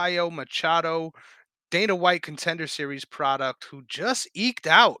against Caio Machado, Dana White Contender Series product, who just eked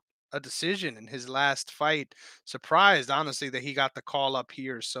out a decision in his last fight. Surprised, honestly, that he got the call up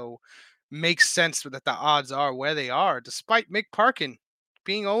here. So makes sense that the odds are where they are, despite Mick Parkin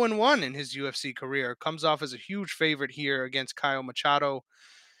being 0-1 in his UFC career. Comes off as a huge favorite here against Caio Machado.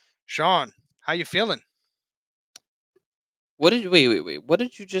 Sean, how you feeling? What did wait? What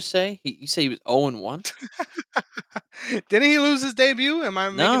did you just say? You say he was 0-1? Didn't he lose his debut? Am I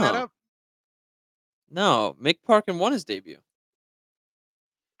making that No, up? no. Mick Parkin won his debut.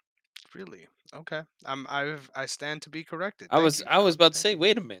 Really? Okay. I stand to be corrected. I Thank was you, I was Sean. about to Thank say, you.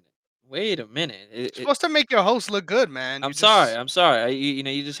 wait a minute, wait a minute. Supposed to make your host look good, man. You I'm sorry, just I'm sorry.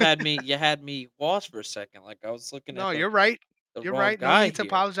 You just had me lost for a second. Like I was looking no, at you're right. the You're wrong right. No guy need to here.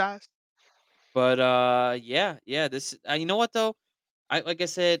 apologize. But yeah. This you know what though? I like I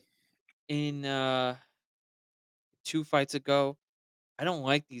said in 2 fights ago, I don't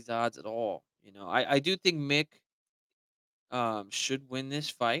like these odds at all. I do think Mick should win this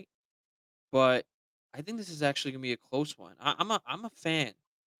fight, but I think this is actually gonna be a close one. I'm a fan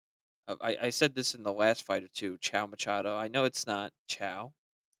I said this in the last fight or two, Chow Machado. I know it's not Chow,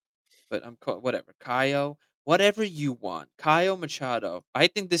 but whatever. Kaio, whatever you want. Kaio Machado. I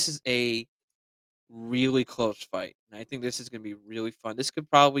think this is a really close fight. And I think this is gonna be really fun. This could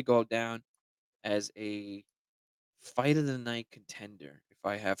probably go down as a fight of the night contender if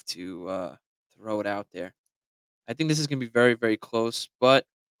I have to throw it out there. I think this is gonna be very, very close, but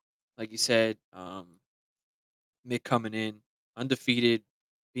like you said, Mick coming in undefeated,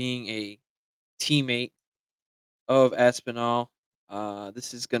 being a teammate of Aspinall.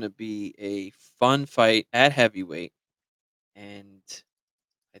 This is going to be a fun fight at heavyweight, and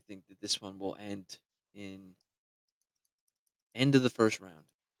I think that this one will in end of the first round.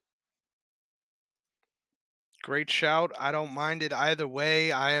 Great shout. I don't mind it either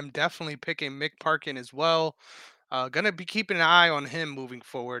way. I am definitely picking Mick Parkin as well. Gonna be keeping an eye on him moving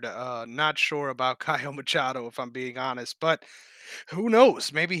forward. Not sure about Kyle Machado if I'm being honest, but who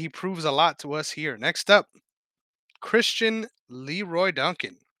knows? Maybe he proves a lot to us here. Next up, Christian Leroy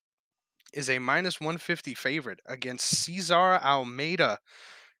Duncan is a minus 150 favorite against Cesar Almeida,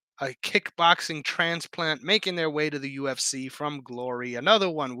 a kickboxing transplant making their way to the UFC from Glory. Another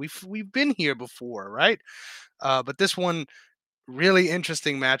one we've been here before, right? But this one really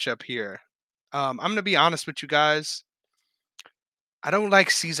interesting matchup here. I'm gonna be honest with you guys. I don't like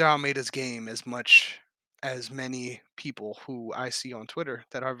Cesar Almeida's game as much as many people who I see on Twitter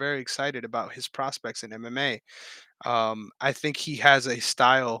that are very excited about his prospects in MMA. I think he has a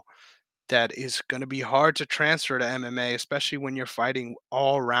style that is going to be hard to transfer to MMA, especially when you're fighting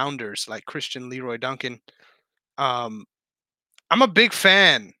all rounders like Christian Leroy Duncan. Um, I'm a big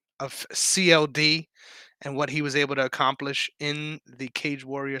fan of CLD and what he was able to accomplish in the Cage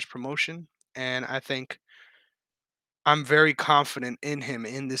Warriors promotion. And I think I'm very confident in him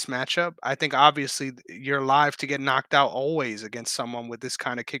in this matchup. I think obviously you're live to get knocked out always against someone with this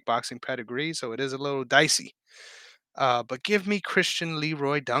kind of kickboxing pedigree, so it is a little dicey. But give me Christian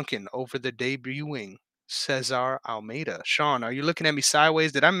Leroy Duncan over the debuting Cesar Almeida. Sean, are you looking at me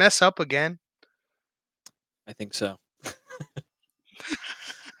sideways? Did I mess up again? I think so.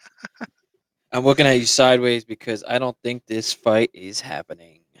 I'm looking at you sideways because I don't think this fight is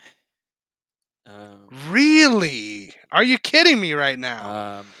happening. Um, Really? Are you kidding me right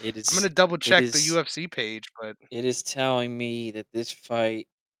now? it I'm gonna is double it check the is UFC page, but it is telling me that this fight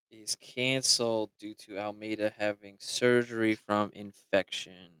is canceled due to Almeida having surgery from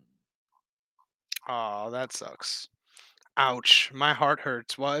infection. oh, that sucks. Ouch, my heart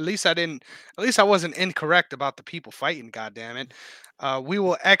hurts. Well, at least I wasn't incorrect about the people fighting, God damn it. We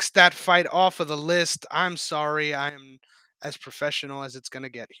will X that fight off of the list. I'm sorry. I am as professional as it's going to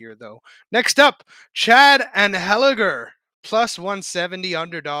get here, though. Next up, Chad and Helliger, plus 170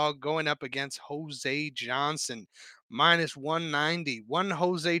 underdog going up against Jose Johnson, minus 190. One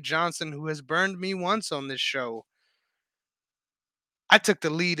Jose Johnson who has burned me once on this show. I took the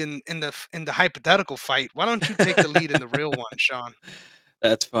lead in the hypothetical fight. Why don't you take the lead in the real one, Sean?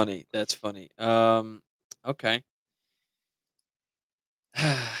 That's funny. That's funny. Okay.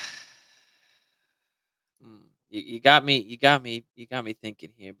 You got me. You got me. You got me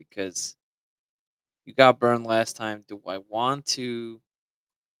thinking here because you got burned last time. Do I want to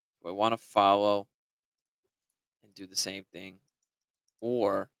follow and do the same thing,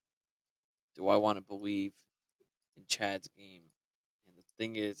 or do I want to believe in Chad's game? And the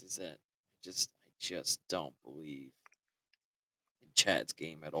thing is that I just don't believe in Chad's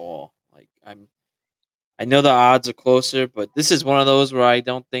game at all. I know the odds are closer, but this is one of those where I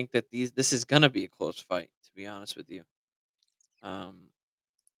don't think that this is gonna be a close fight. To be honest with you, um,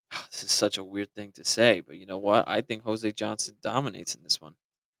 this is such a weird thing to say, but you know what? I think Jose Johnson dominates in this one,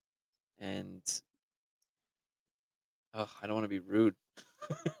 and I don't want to be rude,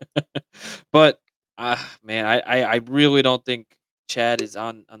 but man, I really don't think Chad is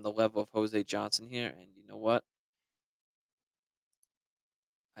on the level of Jose Johnson here. And you know what?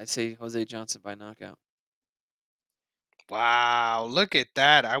 I say Jose Johnson by knockout. Wow, look at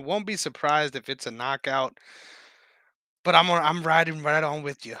that. I won't be surprised if it's a knockout, but I'm riding right on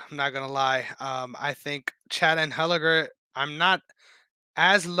with you. I'm not gonna lie. I think Chad and Helliger, I'm not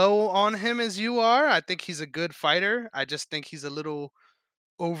as low on him as you are. I think he's a good fighter. I just think he's a little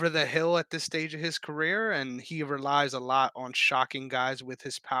over the hill at this stage of his career, and he relies a lot on shocking guys with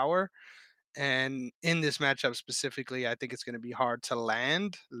his power. And in this matchup specifically, I think it's going to be hard to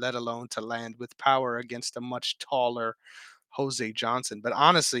land, let alone to land with power against a much taller, Jose Johnson. But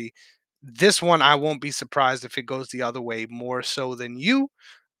honestly, this one I won't be surprised if it goes the other way more so than you.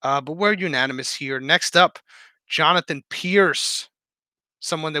 But we're unanimous here. Next up, Jonathan Pierce,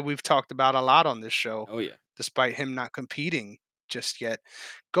 someone that we've talked about a lot on this show, Oh yeah. despite him not competing just yet,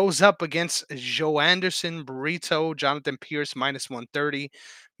 goes up against Joe Anderson, Burrito, Jonathan Pierce minus 130,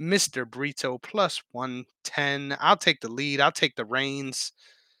 Mr. Burrito plus 110. I'll take the lead. I'll take the reins.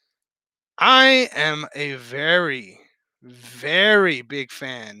 I am a very, very big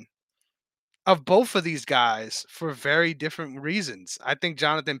fan of both of these guys for very different reasons. I think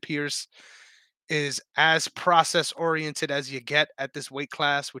Jonathan Pierce is as process oriented as you get at this weight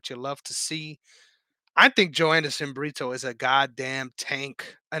class, which you love to see. I think Joe Anderson Brito is a goddamn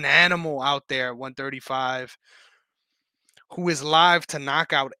tank, an animal out there at 135 who is live to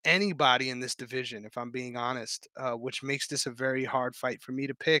knock out anybody in this division, if I'm being honest, which makes this a very hard fight for me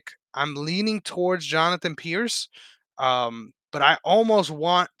to pick. I'm leaning towards Jonathan Pierce, but I almost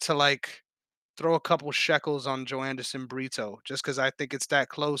want to like throw a couple shekels on Joe Anderson Brito just because I think it's that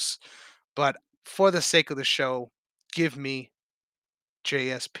close. But for the sake of the show, give me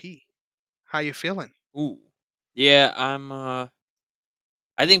JSP. How you feeling? Ooh. Yeah,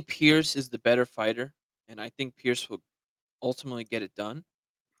 I think Pierce is the better fighter, and I think Pierce will ultimately get it done.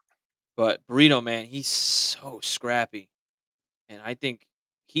 But Burrito, man, he's so scrappy, and I think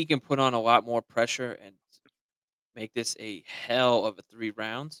he can put on a lot more pressure and make this a hell of a 3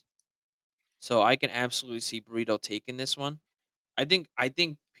 rounds. So I can absolutely see Burrito taking this one. I think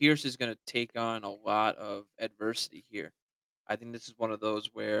Pierce is going to take on a lot of adversity here. I think this is one of those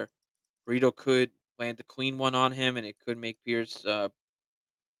where Burrito could land a clean one on him, and it could make Pierce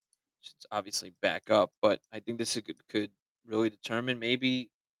obviously back up. But I think this could really determine. Maybe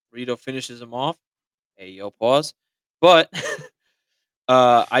Burrito finishes him off. Hey, yo, pause. But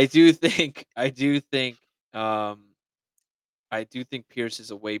um, I do think Pierce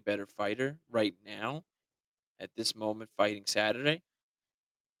is a way better fighter right now at this moment, fighting Saturday.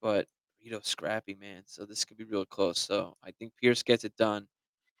 But Burrito's scrappy, man. So this could be real close. So I think Pierce gets it done,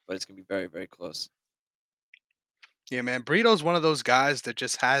 but it's gonna be very, very close. Yeah, man. Brito's one of those guys that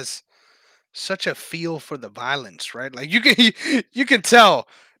just has such a feel for the violence, right? Like you can you can tell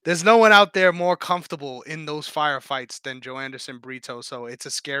there's no one out there more comfortable in those firefights than Joe Anderson Brito. So it's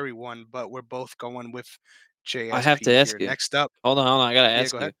a scary one, but we're both going with I have to JSP ask here. you. Next up. Hold on. I gotta Yeah,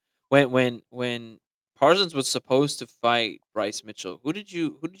 ask go you. ahead. When Parsons was supposed to fight Bryce Mitchell, who did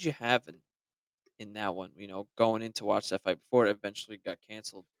you have in that one? Going in to watch that fight before it eventually got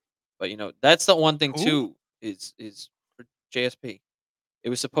canceled. But that's the one thing Who? too is for JSP. It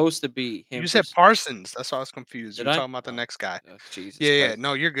was supposed to be him You said versus. Parsons. That's why I was confused. Did You're I? talking about the Oh, next guy. Jesus Yeah, yeah. Christ!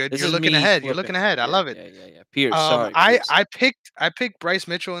 No, you're good. This You're is looking me ahead. You're looking flipping. ahead. I Yeah, love it. yeah, yeah, yeah. Pierce, sorry, I Pierce. I picked Bryce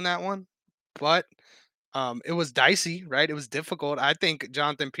Mitchell in that one, but it was dicey, right? It was difficult. I think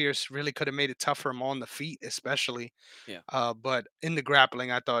Jonathan Pierce really could have made it tough for him on the feet, especially. Yeah. But in the grappling,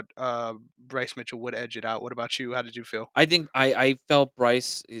 I thought Bryce Mitchell would edge it out. What about you? How did you feel? I think I felt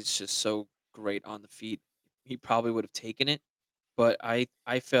Bryce is just so great on the feet. He probably would have taken it, but I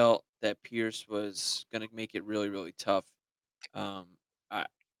felt that Pierce was gonna make it really, really tough. Um, I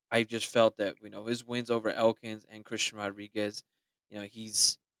I just felt that his wins over Elkins and Christian Rodriguez,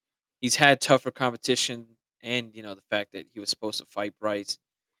 he's had tougher competition, and the fact that he was supposed to fight Bryce.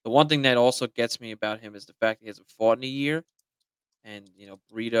 The one thing that also gets me about him is the fact he hasn't fought in a year, and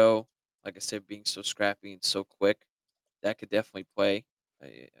Burrito, like I said, being so scrappy and so quick, that could definitely play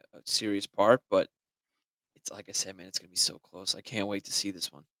a serious part. But it's like I said, man, it's gonna be so close. I can't wait to see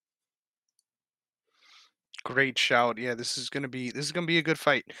this one. Great shout. Yeah, this is gonna be a good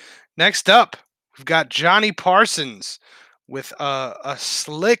fight. Next up, we've got Johnny Parsons with a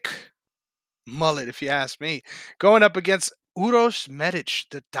slick mullet, if you ask me, going up against Uros Medic,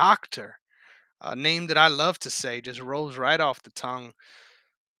 the doctor. A name that I love to say just rolls right off the tongue.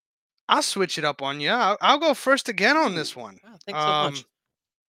 I'll switch it up on you. I'll go first again on Ooh, this one. wow! Thanks so Um, much.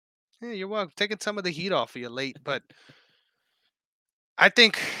 yeah, you're welcome. Taking some of the heat off of you late, but I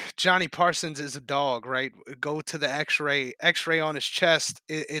think Johnny Parsons is a dog, right? Go to the X-ray on his chest.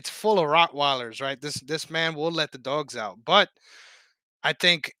 It's full of Rottweilers, right? This man will let the dogs out, but I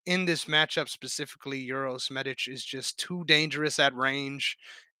think in this matchup specifically, Euros Medic is just too dangerous at range,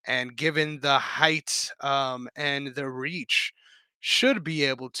 and given the height and the reach, should be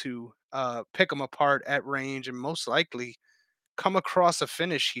able to pick him apart at range and most likely come across a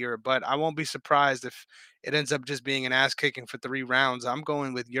finish here. But I won't be surprised if it ends up just being an ass kicking for 3 rounds. I'm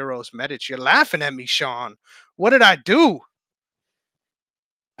going with Euros Medic. You're laughing at me, Sean. What did I do?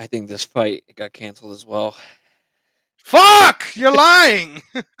 I think this fight got canceled as well. Fuck! You're lying.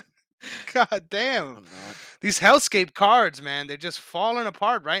 God damn. I'm not. These Hellscape cards, man, they're just falling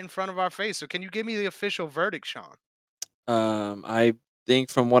apart right in front of our face. So can you give me the official verdict, Sean? I think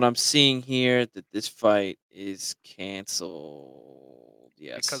from what I'm seeing here that this fight is canceled.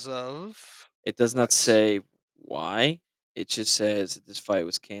 Because Yes. of It does not what? say why. It just says that this fight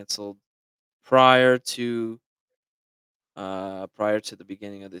was canceled prior to prior to the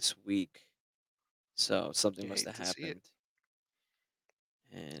beginning of this week. So something You must hate have to see it. happened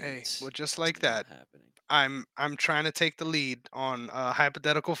and Hey, well, just it's like not that, happening. I'm trying to take the lead on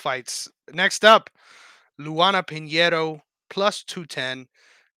hypothetical fights. Next up, Luana Pinheiro plus 210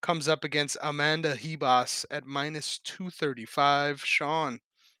 comes up against Amanda Hebas at minus 235. Sean,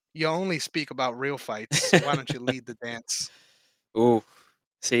 you only speak about real fights. Why don't you lead the dance? Ooh.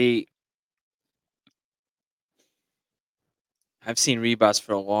 See, I've seen Rebus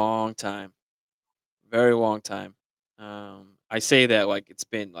for a long time. Very long time. I say that like it's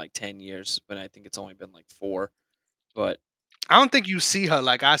been like 10 years, but I think it's only been like 4. But I don't think you see her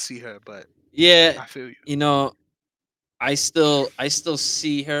like I see her, but yeah, I feel you. you know, I still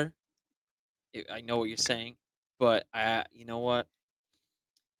see her. I know what you're saying, but you know what?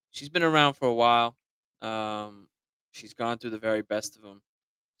 She's been around for a while. Um, she's gone through the very best of them.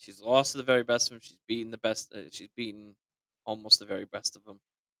 She's lost to the very best of them. She's beaten the best. She's beaten almost the very best of them.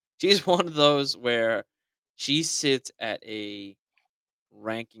 She's one of those where she sits at a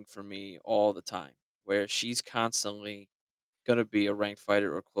ranking for me all the time, where she's constantly gonna be a ranked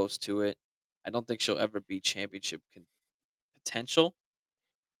fighter or close to it. I don't think she'll ever be championship potential.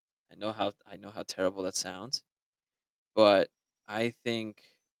 I know how terrible that sounds, but I think,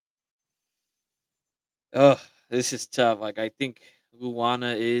 ugh, this is tough. Like I think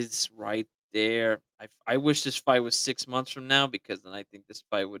Luana is right there. I wish this fight was 6 months from now because then I think this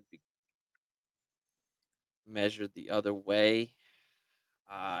fight would be measured the other way.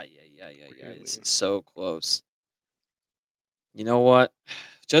 Ah, yeah, yeah, yeah, yeah. This Really? is so close. You know what?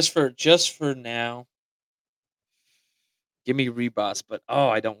 Just for now, give me Rebus. But oh,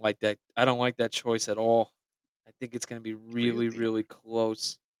 I don't like that. I don't like that choice at all. I think it's gonna be really, Really? really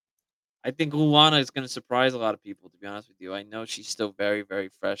close. I think Luana is gonna surprise a lot of people. To be honest with you, I know she's still very, very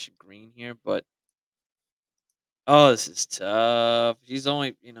fresh and green here, but oh, this is tough. She's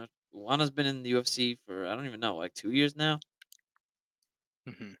only, Luana's been in the UFC for I don't even know, like 2 years now.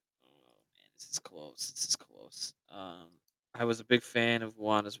 Hmm. Oh man, this is close. This is close. I was a big fan of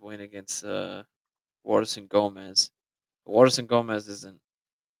Luana's win against Waterson Gomez. Waterson Gomez isn't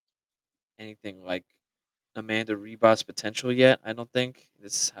anything like Amanda Rebus potential yet. I don't think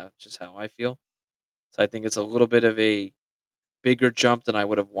this is just how I feel. So I think it's a little bit of a bigger jump than I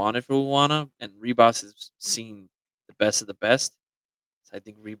would have wanted for Luana, and Rebus has seen the best of the best. So I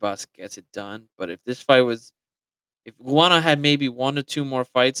think Rebus gets it done. But if Luana had maybe 1 or 2 more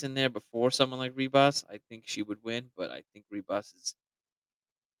fights in there before someone like Rebus, I think she would win. But I think Rebus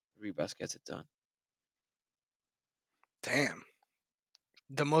gets it done. Damn.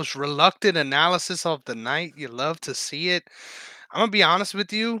 The most reluctant analysis of the night. You love to see it. I'm gonna be honest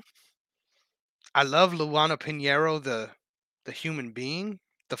with you. I love Luana Pinheiro, the human being,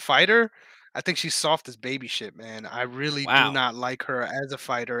 the fighter. I think she's soft as baby shit, man. I really do Wow. not like her as a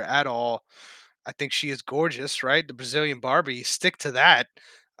fighter at all. I think she is gorgeous, right? The Brazilian Barbie. Stick to that.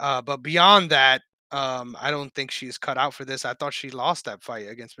 But beyond that, I don't think she's cut out for this. I thought she lost that fight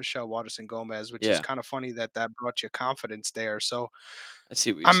against Michelle Waterson Gomez, which is Yeah, kind of funny that that brought you confidence there. So I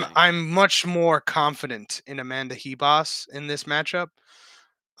see what you're I'm saying. I'm much more confident in Amanda Hebos in this matchup.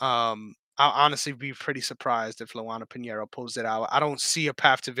 I'll honestly be pretty surprised if Luana Pinheiro pulls it out. I don't see a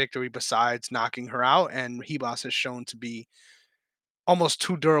path to victory besides knocking her out, and Hebos has shown to be almost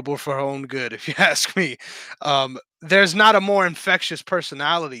too durable for her own good, if you ask me. There's not a more infectious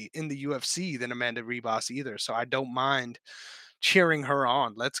personality in the UFC than Amanda Rebus either, so I don't mind cheering her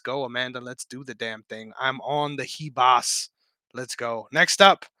on. Let's go, Amanda. Let's do the damn thing. I'm on the Hebos. Let's go. Next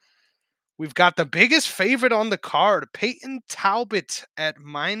up, we've got the biggest favorite on the card, Peyton Talbot at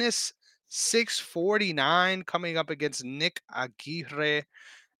minus 649, coming up against Nick Aguirre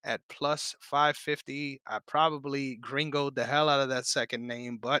at plus 550. I probably gringoed the hell out of that second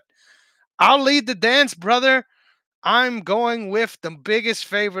name, but I'll lead the dance, brother. I'm going with the biggest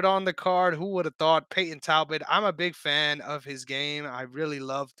favorite on the card. Who would have thought? Peyton Talbot. I'm a big fan of his game. I really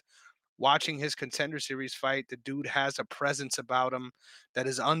loved watching his contender series fight. The dude has a presence about him that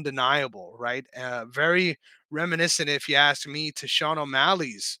is undeniable, right? Very reminiscent, if you ask me, to Sean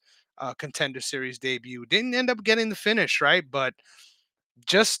O'Malley's contender series debut. Didn't end up getting the finish, right? But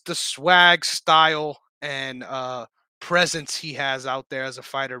just the swag, style, and presence he has out there as a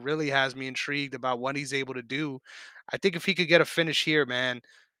fighter really has me intrigued about what he's able to do. I think if he could get a finish here, man,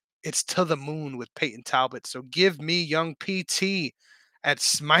 it's to the moon with Peyton Talbot. So give me young PT at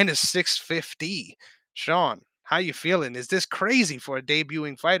minus 650. Sean, how you feeling? Is this crazy for a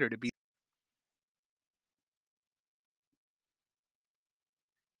debuting fighter to be?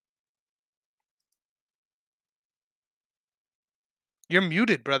 You're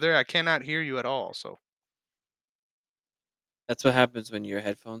muted, brother. I cannot hear you at all. So That's what happens when your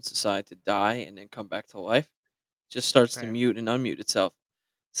headphones decide to die and then come back to life. Just starts to man, mute and unmute itself.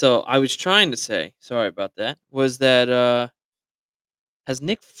 So I was trying to say, sorry about that, was that has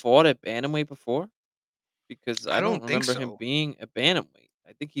Nick fought at bantamweight before? Because I I don't don't think remember him so. being a bantamweight.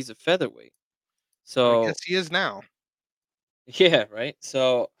 I think he's a featherweight. But I So guess he is now. yeah, right.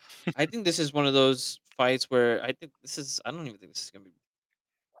 So I think this is one of those fights where I think this is. I don't even think this is gonna be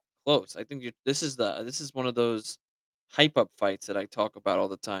close. I think this is one of those hype up fights that I talk about all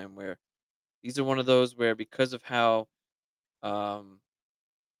the time. Where these are one of those where because of how um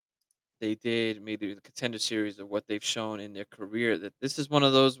they did maybe the contender series of what they've shown in their career, that this is one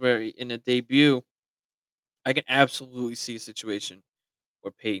of those where in a debut I can absolutely see a situation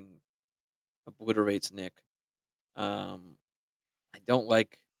where Peyton obliterates Nick. Um, I don't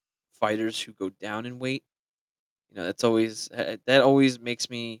like fighters who go down in weight. You know, that always makes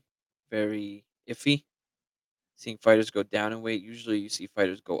me very iffy. Seeing fighters go down in weight. Usually, you see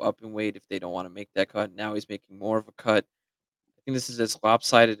fighters go up in weight if they don't want to make that cut. Now he's making more of a cut. I think this is as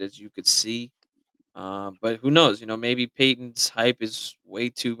lopsided as you could see. But who knows? You know, maybe Peyton's hype is way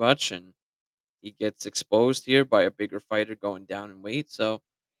too much, and he gets exposed here by a bigger fighter going down in weight. So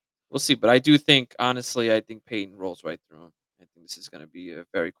we'll see. But I do think, honestly, I think Peyton rolls right through him. I think this is going to be a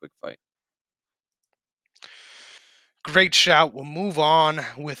very quick fight. Great shout. We'll move on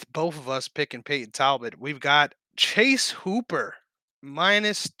with both of us picking Peyton Talbot. We've got Chase Hooper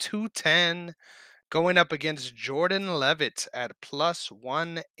minus 210 going up against Jordan Levitt at plus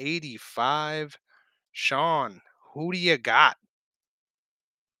 185. Sean, who do you got?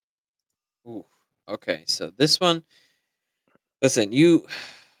 Ooh. Okay, so this one, listen, you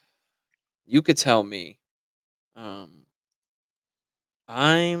could tell me. Um,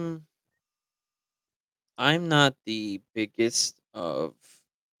 I'm I'm not the biggest of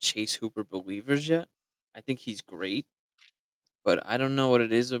Chase Hooper believers yet. I think he's great, but I don't know what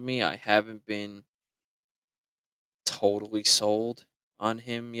it is with me. I haven't been totally sold on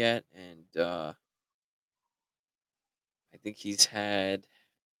him yet, and I think he's had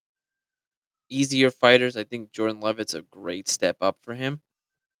easier fighters. I think Jordan Levitt's a great step up for him,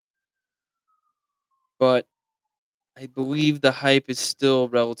 but I believe the hype is still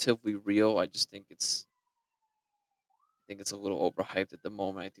relatively real. I think it's a little overhyped at the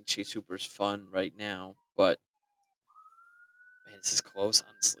moment. I think Chase Hooper's fun right now, but man, this is close,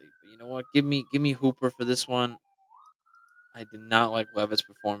 honestly. But you know what? Give me Hooper for this one. I did not like Levitt's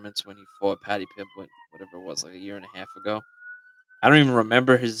performance when he fought Patty Pimblett, whatever it was, like a year and a half ago. I don't even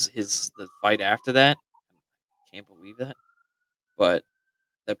remember his the fight after that. Can't believe that. But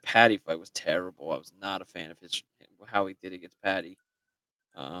the Patty fight was terrible. I was not a fan of his how he did against Patty.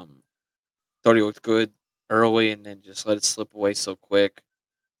 Um, Thought he looked good early and then just let it slip away so quick.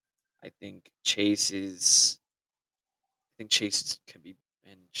 I think Chase can be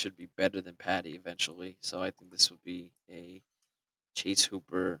and should be better than Patty eventually. So I think this would be a Chase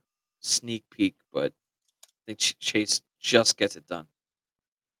Hooper sneak peek, but I think Chase just gets it done.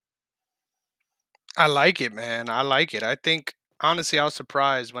 I like it, man. I like it. I think honestly, I was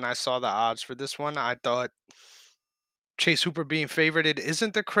surprised when I saw the odds for this one. I thought Chase Hooper being favored it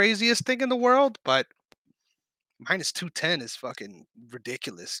isn't the craziest thing in the world, but minus 210 is fucking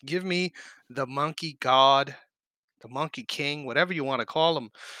ridiculous. Give me the monkey god, the monkey king, whatever you want to call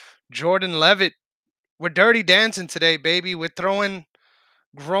him. Jordan Levitt. We're dirty dancing today, baby. We're throwing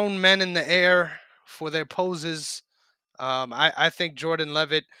grown men in the air for their poses. I think Jordan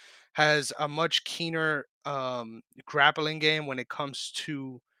Levitt has a much keener grappling game when it comes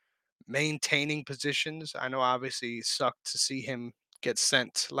to maintaining positions. I know obviously it sucked to see him get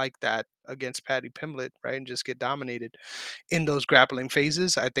sent like that against Patty Pimblett, right? And just get dominated in those grappling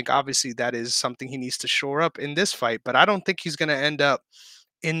phases. I think obviously that is something he needs to shore up in this fight, but I don't think he's going to end up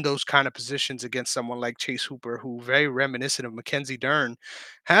in those kind of positions against someone like Chase Hooper, who very reminiscent of Mackenzie Dern,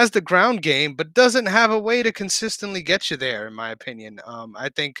 has the ground game, but doesn't have a way to consistently get you there, in my opinion. I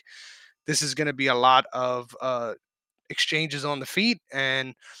think this is going to be a lot of exchanges on the feet.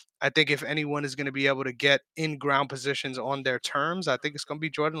 And I think if anyone is going to be able to get in ground positions on their terms, I think it's going to be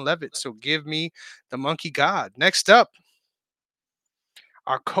Jordan Levitt. So give me the monkey god. Next up,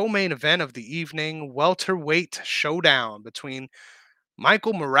 our co-main event of the evening, welterweight showdown between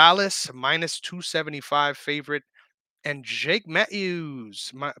Michael Morales, minus 275 favorite, And Jake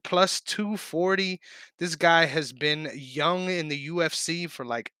Matthews, my plus 240. This guy has been young in the UFC for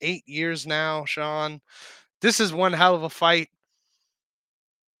like 8 years now, Sean. This is one hell of a fight.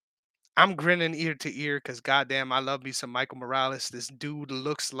 I'm grinning ear to ear because goddamn, I love me some Michael Morales. This dude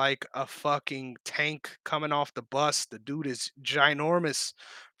looks like a fucking tank coming off the bus. The dude is ginormous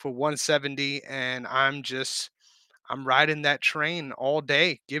for 170, and I'm riding that train all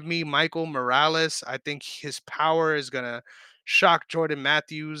day. Give me Michael Morales. I think his power is gonna shock Jordan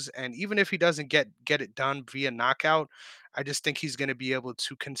Matthews, and even if he doesn't get it done via knockout, I just think he's gonna be able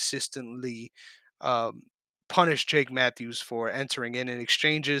to consistently um, punish Jake Matthews for entering in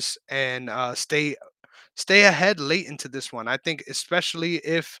exchanges and stay ahead late into this one. I think especially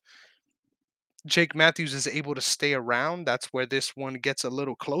if Jake Matthews is able to stay around, that's where this one gets a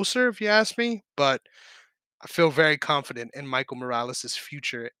little closer, if you ask me. But I feel very confident in Michael Morales'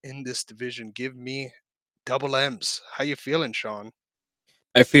 future in this division. Give me double M's. How you feeling, Sean?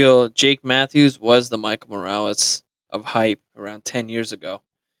 I feel Jake Matthews was the Michael Morales of hype around 10 years ago.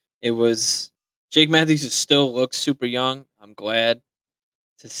 It was Jake Matthews still looks super young. I'm glad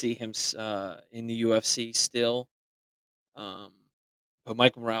to see him in the UFC still. Um, but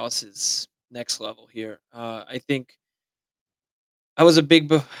Michael Morales is next level here. I think I was a big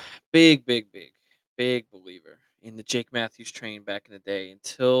believer in the Jake Matthews train back in the day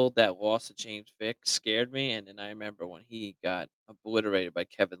until that loss to James Vick scared me. And then I remember when he got obliterated by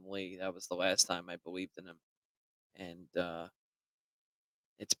Kevin Lee. That was the last time I believed in him. And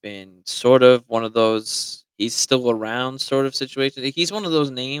it's been sort of one of those he's still around sort of situations. He's one of those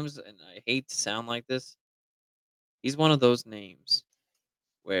names, and I hate to sound like this. He's one of those names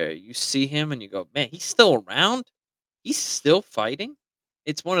where you see him and you go, man, he's still around. He's still fighting.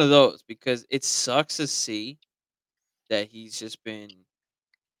 It's one of those because it sucks to see that he's just been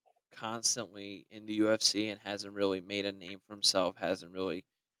constantly in the UFC and hasn't really made a name for himself, hasn't really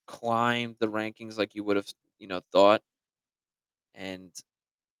climbed the rankings like you would have, thought. And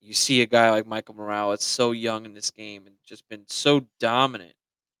you see a guy like Michael Morales so young in this game and just been so dominant.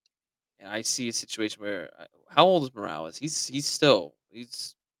 And I see a situation where how old is Morales? He's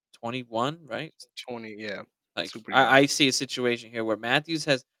 21, right? 20, yeah. Like Super young. I see a situation here where Matthews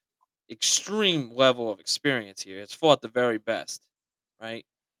has extreme level of experience here. Has fought the very best, right?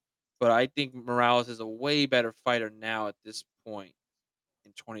 But I think Morales is a way better fighter now at this point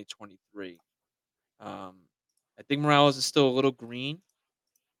in 2023. Um, I think Morales is still a little green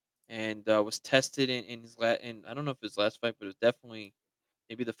and was tested in his in I don't know if his last fight, but it was definitely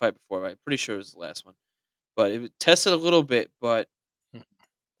maybe the fight before. Right? Pretty sure it was the last one. But it was tested a little bit, but Mm.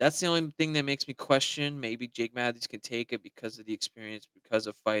 that's the only thing that makes me question. Maybe Jake Matthews can take it because of the experience, because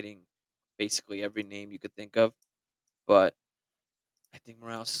of fighting basically every name you could think of. But I think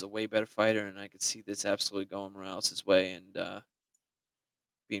Morales is a way better fighter, and I could see this absolutely going Morales' way and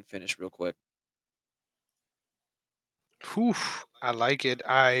being finished real quick. Whew, I like it.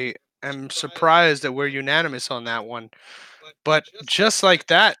 I am surprised that we're unanimous on that one. But just like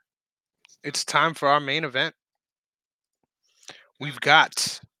that, it's time for our main event. We've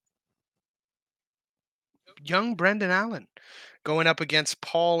got young Brendan Allen going up against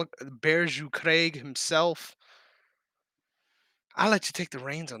Paul Berju Craig himself. I'll let you take the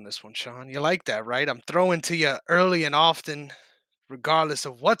reins on this one, Sean. You like that, right? I'm throwing to you early and often, regardless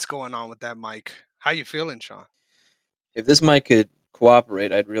of what's going on with that mic. How you feeling, Sean? If this mic could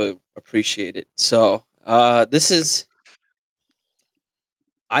cooperate, I'd really appreciate it. So this is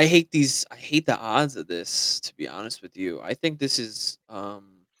I hate the odds of this, to be honest with you. I think this is a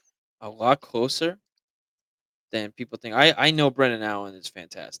lot closer than people think. I know Brendan Allen is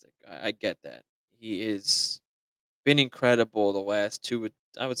fantastic. I get that. He is been incredible the last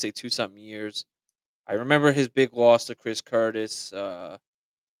I would say 2 something years. I remember his big loss to Chris Curtis. I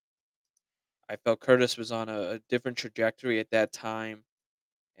felt Curtis was on a different trajectory at that time,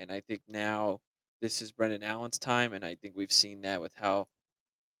 and I think now this is Brendan Allen's time, and I think we've seen that with how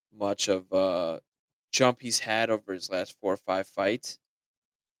much of jump he's had over his last 4 or 5 fights.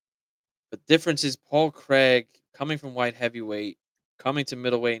 But the difference is Paul Craig coming from white heavyweight, coming to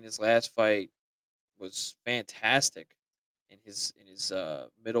middleweight in his last fight was fantastic in his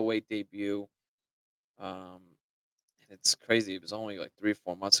middleweight debut. Um, and it's crazy. It was only like 3 or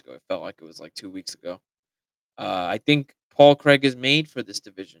 4 months ago. It felt like it was like 2 weeks ago. I think Paul Craig is made for this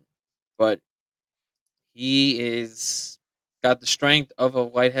division, but he is got the strength of a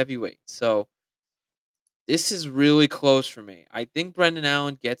light heavyweight. So this is really close for me. I think Brendan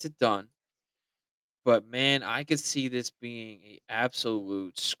Allen gets it done, but man, I could see this being a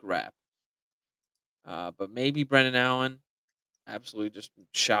absolute scrap. But maybe Brendan Allen absolutely just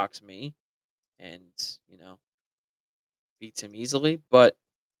shocks me, and you know beats him easily, but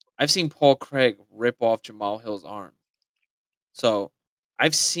I've seen Paul Craig rip off Jamal Hill's arm. So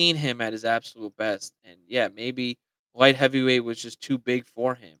I've seen him at his absolute best. And yeah, maybe light heavyweight was just too big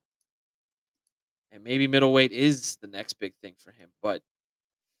for him. And maybe middleweight is the next big thing for him. But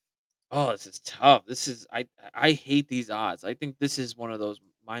oh, this is tough. I hate these odds. I think this is one of those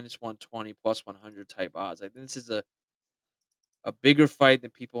minus 120 plus 100 type odds. I think this is a bigger fight than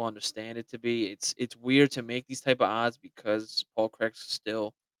people understand it to be. It's weird to make these type of odds because Paul Craig's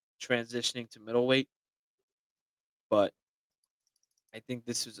still transitioning to middleweight, but I think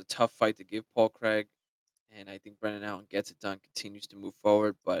this is a tough fight to give Paul Craig, and I think Brendan Allen gets it done, continues to move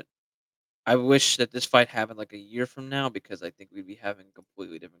forward. But I wish that this fight happened like a year from now because I think we'd be having a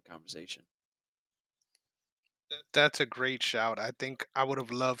completely different conversation. That's a great shout. I think I would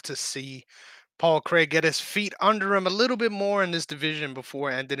have loved to see Paul Craig get his feet under him a little bit more in this division before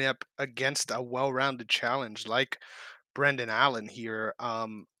ending up against a well-rounded challenge like Brendan Allen here.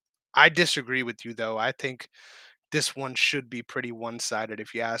 I disagree with you though. I think this one should be pretty one-sided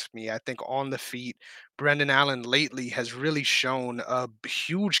if you ask me. I think on the feet, Brendan Allen lately has really shown a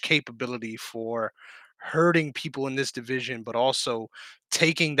huge capability for hurting people in this division, but also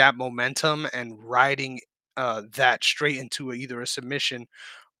taking that momentum and riding that straight into either a submission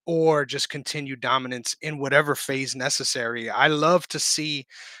or just continue dominance in whatever phase necessary. I love to see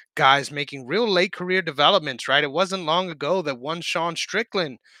guys making real late career developments, right? It wasn't long ago that one Sean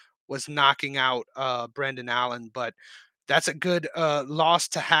Strickland was knocking out Brendan Allen, but that's a good loss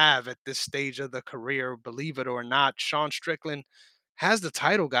to have at this stage of the career, believe it or not. Sean Strickland has the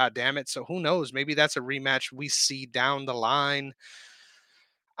title, god damn it. So who knows? Maybe that's a rematch we see down the line.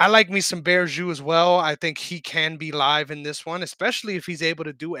 I like me some Bear Jew as well. I think he can be live in this one, especially if he's able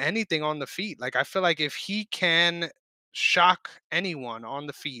to do anything on the feet. Like I feel like if he can shock anyone on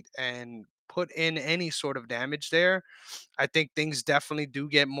the feet and put in any sort of damage there, I think things definitely do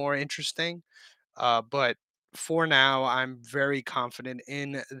get more interesting. But for now, I'm very confident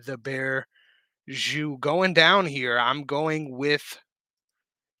in the Bear Jew going down here. I'm going with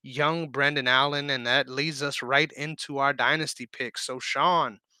young Brendan Allen, and that leads us right into our dynasty pick. So,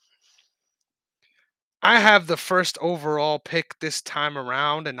 Sean, I have the first overall pick this time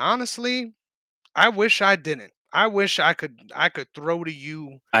around, and honestly, I wish I didn't. I wish I could throw to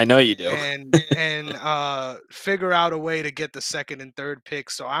you I know you do. and figure out a way to get the second and third pick.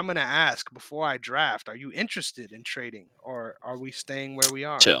 So I'm gonna ask before I draft, are you interested in trading or are we staying where we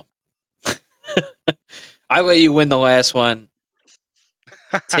are? Chill. I let you win the last one.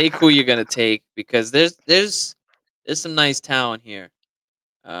 Take who you're gonna take because there's some nice talent here.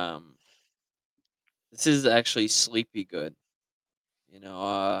 Um, this is actually sleepy good. You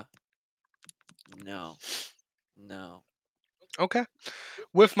know, no, no. Okay.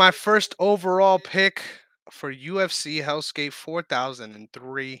 With my first overall pick for UFC Hellscape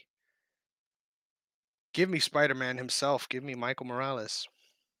 4003, give me Spider-Man himself. Give me Michael Morales.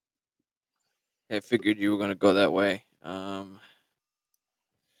 I figured you were gonna go that way.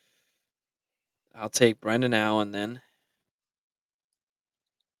 I'll take Brendan Allen then,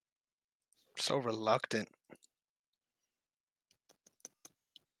 So reluctant.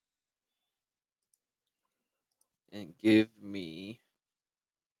 and give me.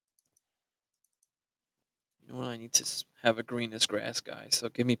 You know what? I need to have a green as grass guy. So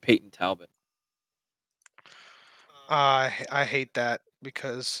give me Peyton Talbot. I hate that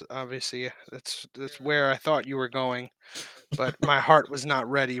because obviously that's where I thought you were going, but my heart was not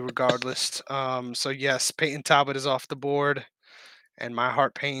ready regardless. So yes, Peyton Talbot is off the board, and my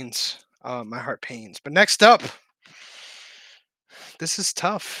heart pains. My heart pains. But next up, this is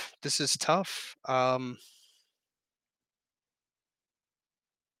tough. This is tough.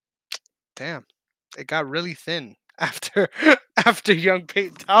 Damn, it got really thin after after young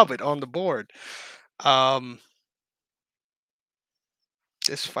Peyton Talbot on the board. Um,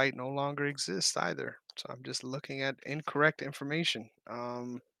 this fight no longer exists either. So I'm just looking at incorrect information.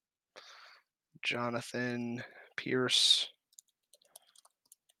 Jonathan Pierce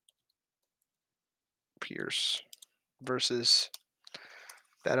Pierce versus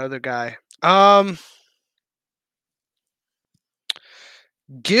that other guy.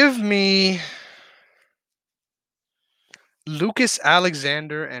 Give me Lucas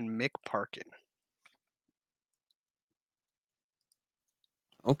Alexander and Mick Parkin.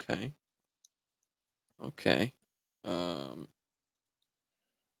 Okay. Okay. Um.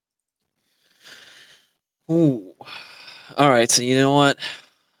 Ooh. All right. So you know what?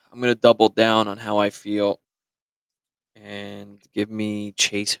 I'm gonna double down on how I feel and give me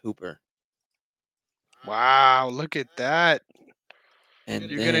Chase Hooper. Wow, look at that. and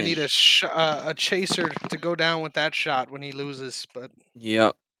You're gonna need then a chaser to go down with that shot when he loses. But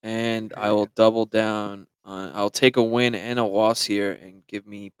yep, and here I we will go. double down on. I'll take a win and a loss here, and give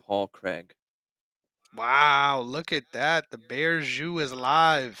me Paul Craig. Wow, look at that. The Bear Jew is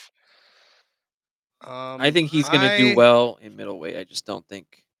live. I think he's gonna do I well in middleweight. I just don't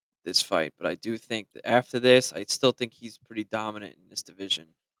think this fight, but I do think that after this, I still think he's pretty dominant in this division.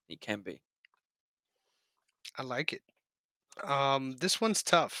 He can be. I like it. This one's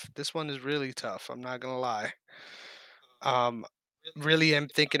tough. This one is really tough. I'm not gonna lie. Um, really am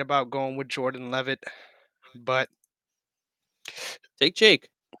thinking about going with Jordan Levitt, but Take Jake.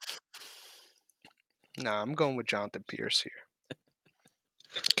 nah, I'm going with Jonathan Pierce here.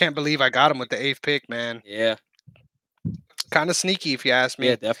 Can't believe I got him with the eighth pick, man. Yeah, Kind of sneaky, if you ask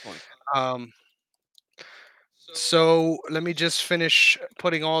yeah, me. definitely. Um, so let me just finish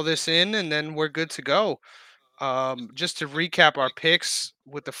putting all this in, and then we're good to go. Just to recap our picks,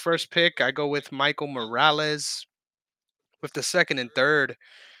 with the first pick, I go with Michael Morales. With the second and third,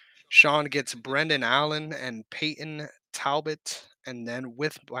 Sean gets Brendan Allen and Peyton Talbot. And then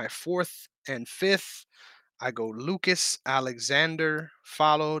with my fourth and fifth, I go Lucas Alexander,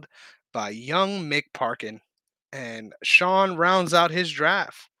 followed by young Mick Parkin. And Sean rounds out his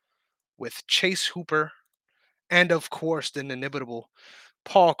draft with Chase Hooper and, of course, the inimitable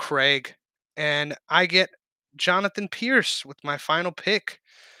Paul Craig. And I get Jonathan Pierce with my final pick.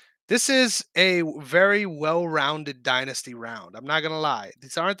 This is a very well rounded dynasty round. I'm not going to lie.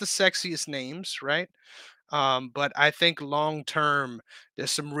 These aren't the sexiest names, right? But I think long term,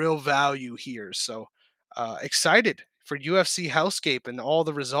 there's some real value here. So excited for UFC Hellscape and all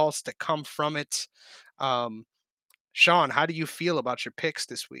the results that come from it. Um, Sean, how do you feel about your picks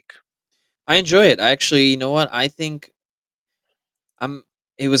this week? I enjoy it. I actually, you know what? I think I'm.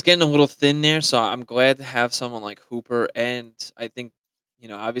 It was getting a little thin there, so I'm glad to have someone like Hooper. And I think,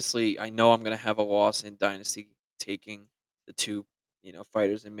 obviously, I know I'm gonna have a loss in Dynasty taking the two,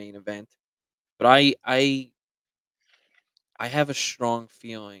 fighters in main event. But I have a strong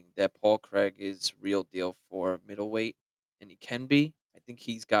feeling that Paul Craig is real deal for middleweight, and he can be. I think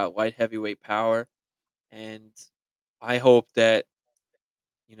he's got light heavyweight power, and I hope that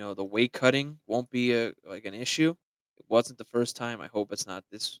the weight cutting won't be an issue. It wasn't the first time. I hope it's not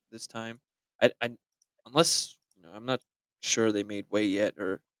this time. I unless I'm not sure they made weight yet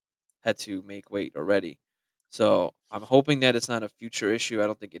or had to make weight already. So I'm hoping that it's not a future issue. I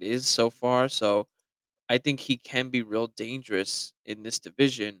don't think it is so far. So I think he can be real dangerous in this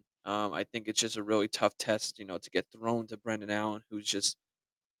division. I think it's just a really tough test, to get thrown to Brendan Allen, who's just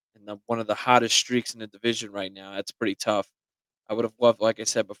in one of the hottest streaks in the division right now. That's pretty tough. I would have loved, like I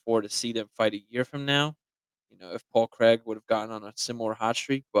said before, to see them fight a year from now. If Paul Craig would have gotten on a similar hot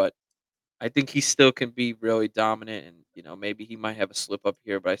streak, but I think he still can be really dominant, and maybe he might have a slip up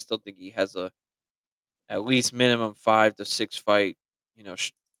here, but I still think he has a at least minimum 5 to 6 fight, you know,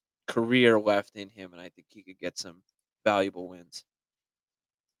 sh- career left in him, and I think he could get some valuable wins.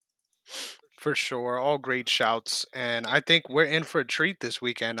 For sure, all great shouts. And I think we're in for a treat this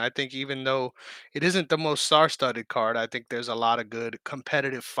weekend. I think even though it isn't the most star-studded card, I think there's a lot of good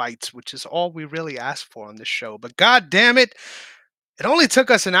competitive fights, which is all we really ask for on this show. But god damn it, it only took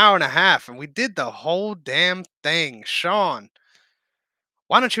us an hour and a half and we did the whole damn thing. Sean,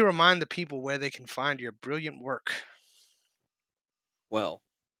 why don't you remind the people where they can find your brilliant work? Well,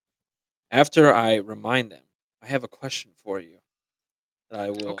 after I remind them, I have a question for you that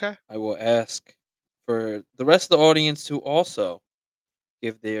Okay. I will ask for the rest of the audience to also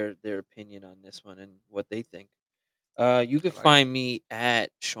give their opinion on this one and what they think. You can I like it. find me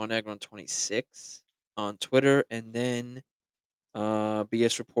at Sean Agron 26 on Twitter, and then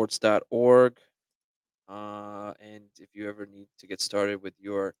bsreports.org. And if you ever need to get started with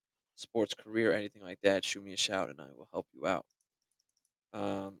your sports career, anything like that, shoot me a shout and I will help you out.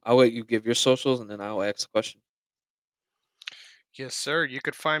 I'll let you give your socials and then I'll ask the question. Yes, sir. You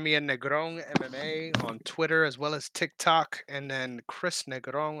could find me at Negron MMA on Twitter as well as TikTok, and then Chris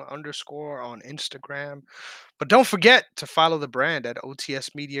Negron underscore on Instagram. But don't forget to follow the brand at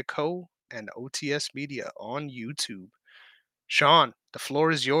OTS Media Co. and OTS Media on YouTube. Sean, the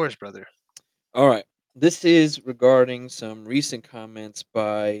floor is yours, brother. All right. This is regarding some recent comments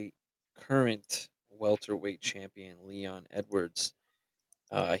by current welterweight champion Leon Edwards.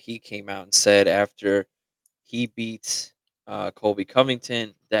 He came out and said after he beat Colby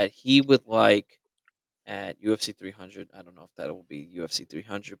Covington that he would like at UFC 300. I don't know if that will be UFC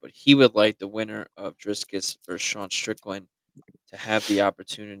 300, but he would like the winner of Driscus versus Sean Strickland to have the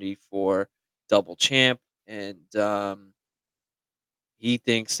opportunity for double champ. And he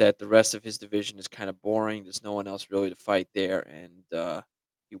thinks that the rest of his division is kind of boring. There's no one else really to fight there, and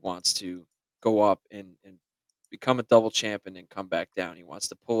he wants to go up and become a double champ and then come back down. He wants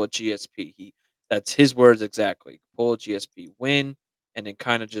to pull a GSP. That's his words exactly. Pull a GSP, win, and then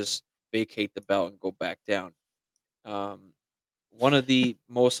kind of just vacate the belt and go back down. Um, One of the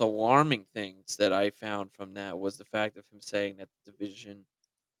most alarming things that I found from that was the fact of him saying that the division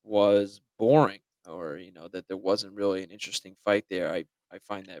was boring, or that there wasn't really an interesting fight there. I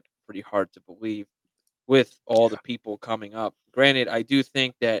find that pretty hard to believe with all the Yeah. people coming up. Granted, I do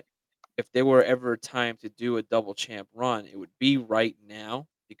think that if there were ever a time to do a double champ run, it would be right now,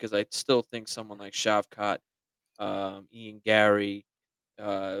 because I still think someone like Shavkat, Ian Gary,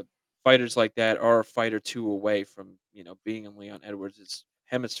 uh, fighters like that are a fight or two away from being in Leon Edwards'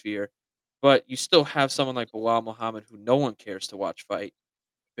 hemisphere. But you still have someone like Bilal Muhammad, who no one cares to watch fight.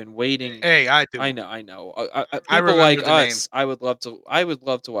 Been waiting. Hey, I do. I know. I People remember like the name. us, I would love to. I would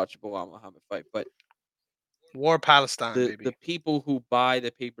love to watch a Bilal Muhammad fight, but War Palestine, the baby. people who buy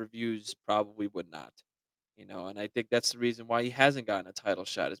the pay per views probably would not. And I think that's the reason why he hasn't gotten a title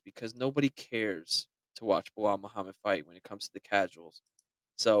shot, is because nobody cares to watch Bilal Muhammad fight when it comes to the casuals.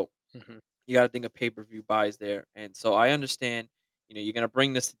 So Mhm. you got to think of pay per view buys there, and so I understand. You're gonna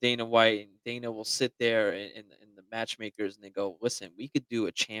bring this to Dana White, and Dana will sit there and the matchmakers, and they go, "Listen, we could do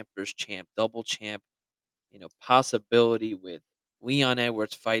a champ versus champ, double champ, possibility with Leon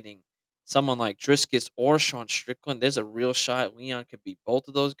Edwards fighting someone like Driscus or Sean Strickland. There's a real shot Leon could beat both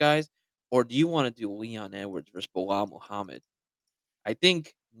of those guys, or do you want to do Leon Edwards versus Bilal Muhammad?" I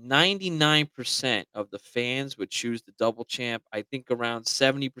think 99% of the fans would choose the double champ. I think around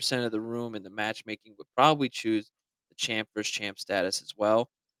 70% of the room in the matchmaking would probably choose the champ versus champ status as well.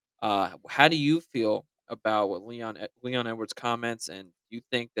 How do you feel about what Leon Edwards comments, and do you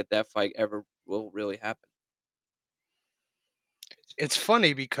think that that fight ever will really happen? It's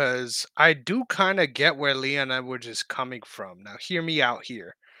funny because I do kind of get where Leon Edwards is coming from. Now, hear me out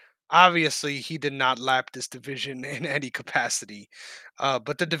here. Obviously, he did not lap this division in any capacity,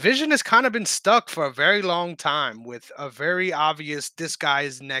 but the division has kind of been stuck for a very long time with a very obvious this guy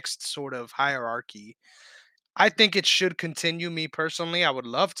is next sort of hierarchy. I think it should continue. Me personally, I would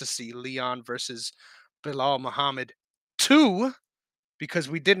love to see Leon versus Bilal Muhammad 2, because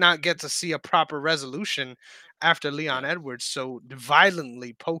we did not get to see a proper resolution after Leon Yeah. Edwards so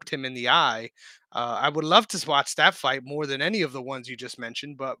violently poked him in the eye. I would love to watch that fight more than any of the ones you just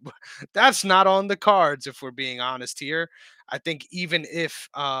mentioned, but that's not on the cards if we're being honest here. I think even if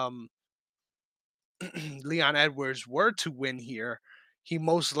Leon Edwards were to win here, he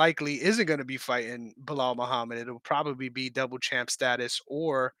most likely isn't going to be fighting Bilal Muhammad. It'll probably be double champ status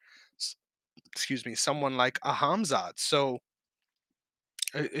or, s- excuse me, someone like a Hamzat. So,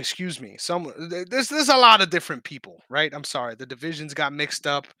 excuse me, there's a lot of different people, right? I'm sorry, the divisions got mixed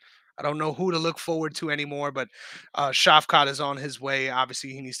up. I don't know who to look forward to anymore, but Shafkat is on his way.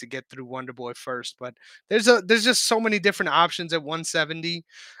 Obviously, he needs to get through Wonder Boy first, but there's just so many different options at 170.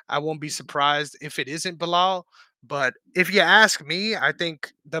 I won't be surprised if it isn't Bilal. But if you ask me, I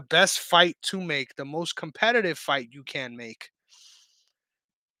think the best fight to make, the most competitive fight you can make,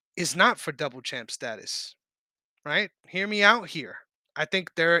 is not for double champ status, right? Hear me out here. I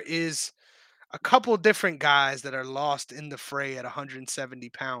think there is a couple different guys that are lost in the fray at 170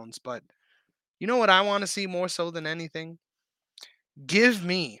 pounds. But you know what I want to see more so than anything? Give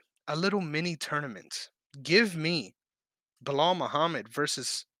me a little mini tournament. Give me Bilal Muhammad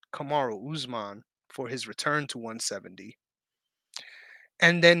versus Kamaru Usman for his return to 170.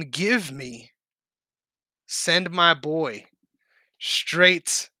 And then send my boy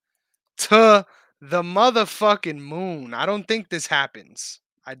straight to the motherfucking moon. I don't think this happens.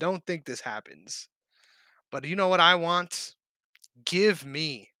 I don't think this happens. But you know what I want? Give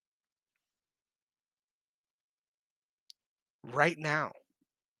me right now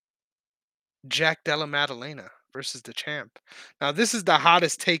Jack Della Maddalena versus the champ. Now, this is the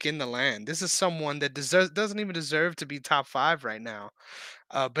hottest take in the land. This is someone that doesn't even deserve to be top five right now.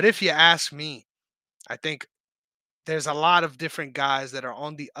 But if you ask me, I think there's a lot of different guys that are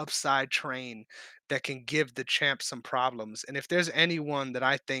on the upside train that can give the champ some problems. And if there's anyone that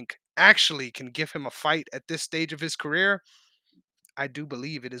I think actually can give him a fight at this stage of his career, I do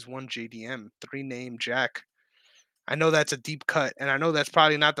believe it is one JDM, three name Jack. I know that's a deep cut, and I know that's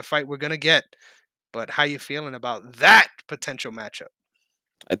probably not the fight we're gonna get. But how you feeling about that potential matchup?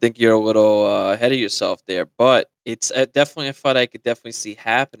 I think you're a little ahead of yourself there, but it's definitely a fight I could definitely see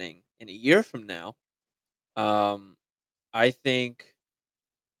happening in a year from now. Um, I think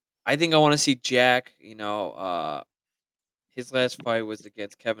I want to see Jack. His last fight was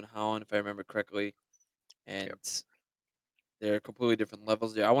against Kevin Holland, if I remember correctly, and Yep. They're completely different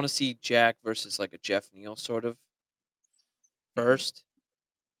levels there. I want to see Jack versus like a Jeff Neal sort of Mhm. first.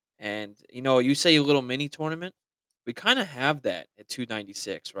 And you say a little mini tournament. We kind of have that at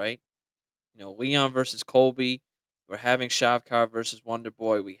 296, right? Leon versus Colby. We're having Shavkar versus Wonder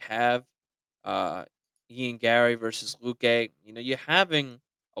Boy. We have uh, Ian Gary versus Luke. You're having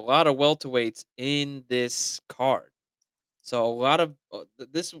a lot of welterweights in this card, so a lot of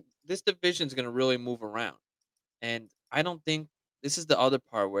this division is going to really move around. And I don't think this is the other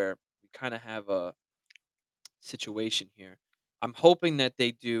part where we kind of have a situation here. I'm hoping that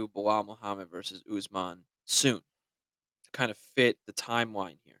they do Bilal Muhammad versus Usman soon to kind of fit the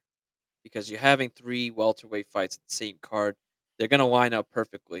timeline here because you're having three welterweight fights at the same card. They're going to line up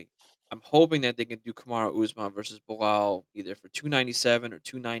perfectly. I'm hoping that they can do Kamaru Usman versus Bilal either for 297 or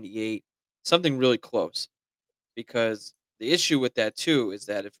 298, something really close. Because the issue with that too is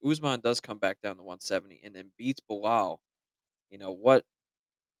that if Usman does come back down to 170 and then beats Bilal, you know what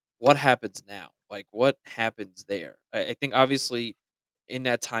happens now? Like what happens there? I think obviously in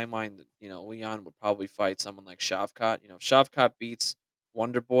that timeline, Leon would probably fight someone like Shavkat. If Shavkat beats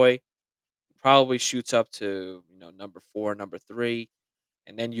Wonder Boy, probably shoots up to number four, number three,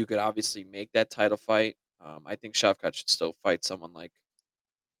 and then you could obviously make that title fight. I think Shavkat should still fight someone like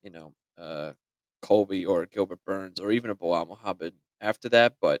you know uh, Colby or Gilbert Burns or even a Bilal Muhammad after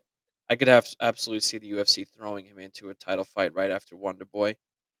that. But I could have absolutely see the UFC throwing him into a title fight right after Wonder Boy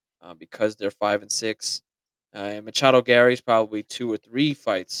because they're 5 and 6. And Machado Gary's probably two or three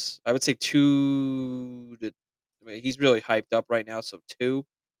fights. I would say two. I mean, he's really hyped up right now, so two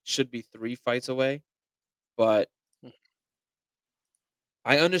should be 3 fights away. But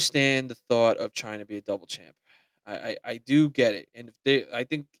I understand the thought of trying to be a double champ. I do get it, and I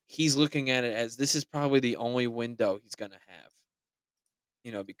think he's looking at it as this is probably the only window he's gonna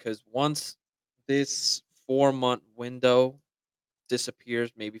have. Because once this 4 month window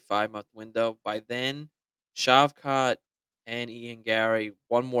disappears, maybe 5 month window, by then Shavkat and Ian Gary,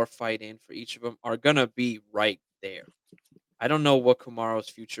 one more fight in for each of them, are gonna be right there. I don't know what Kumaro's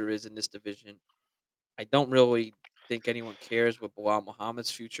future is in this division. I don't really think anyone cares what Bilal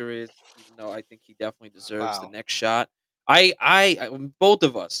Muhammad's future is, even though I think he definitely deserves the Wow. next shot. Both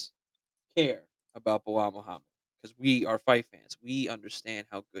of us care about Bilal Muhammad because we are fight fans. We understand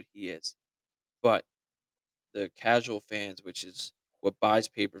how good he is, but the casual fans, which is what buys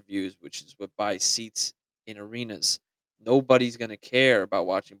pay per views, which is what buys seats in arenas, nobody's gonna care about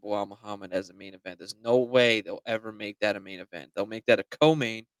watching Bilal Muhammad as a main event. There's no way they'll ever make that a main event. They'll make that a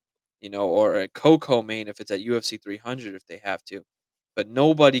co-main or a co-main if it's at UFC 300 if they have to. But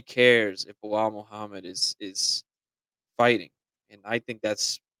nobody cares if Bilal Muhammad is fighting, and I think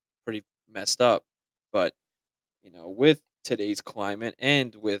that's pretty messed up. But with today's climate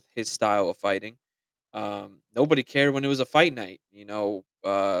and with his style of fighting, nobody cared when it was a fight night.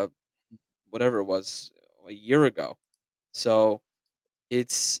 Whatever it was a year ago. So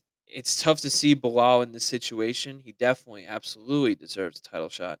it's tough to see Bilal in this situation. He definitely, absolutely deserves a title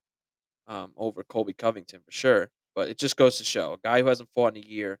shot over Colby Covington for sure. But it just goes to show a guy who hasn't fought in a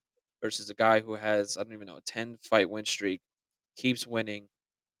year versus a guy who has, I don't even know, a 10 fight win streak, keeps winning,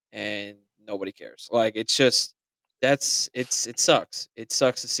 and nobody cares. Like it's just it sucks. It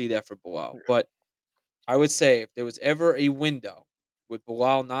sucks to see that for Bilal. But I would say if there was ever a window with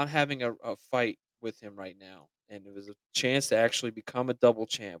Bilal not having a fight with him right now, and there was a chance to actually become a double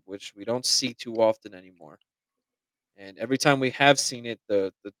champ, which we don't see too often anymore. And every time we have seen it,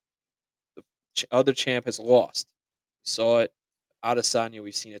 the other champ has lost. We saw it Adesanya.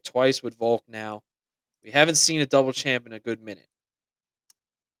 We've seen it twice with Volk now. We haven't seen a double champ in a good minute.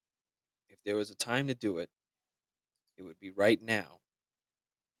 If there was a time to do it, it would be right now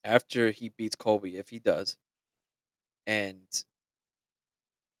after he beats Colby, if he does. And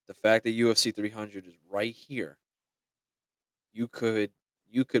the fact that UFC 300 is right here, you could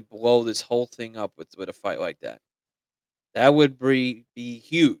you could blow this whole thing up with a fight like that. That would be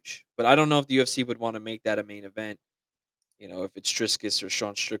huge. But I don't know if the UFC would want to make that a main event. If it's Triscus or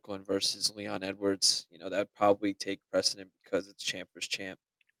Sean Strickland versus Leon Edwards, that'd probably take precedent because it's champ versus champ.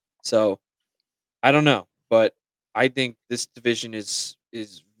 So I don't know, but I think this division is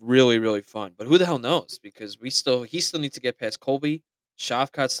really really fun. But who the hell knows? Because he still needs to get past Colby.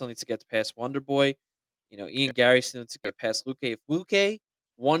 Shafkat still needs to get past Wonder Boy. Ian Gary still needs to get past Luke. If Luke,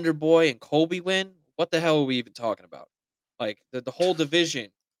 Wonder Boy, and Colby win, what the hell are we even talking about? Like the whole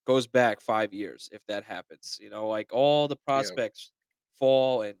division goes back 5 years if that happens. Like all the Yeah. prospects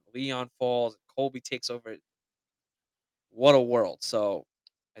fall and Leon falls and Colby takes over. What a world. So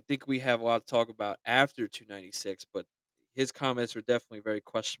I think we have a lot to talk about after 296, but his comments are definitely very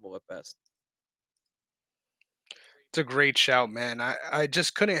questionable at best. It's a great shout, man. I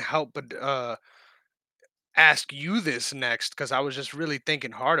just couldn't help but ask you this next because I was just really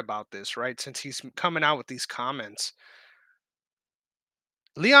thinking hard about this, right? Since he's coming out with these comments.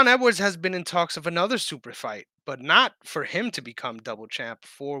 Leon Edwards has been in talks of another super fight, but not for him to become double champ,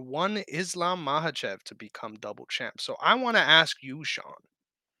 for one Islam Makhachev to become double champ. So I want to ask you, Sean,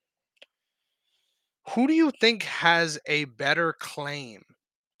 who do you think has a better claim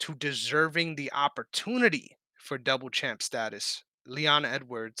to deserving the opportunity for double champ status, Leon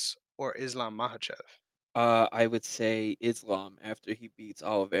Edwards or Islam Makhachev? I would say Islam after he beats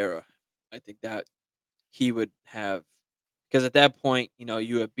Oliveira. I think that he would have, because at that point,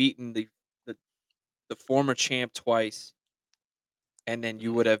 you have beaten the, the former champ twice, and then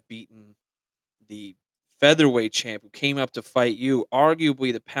you would have beaten the featherweight champ who came up to fight you,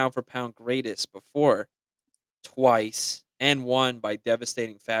 arguably the pound for pound greatest before, twice and won by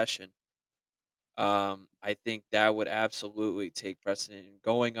devastating fashion. I think that would absolutely take precedent in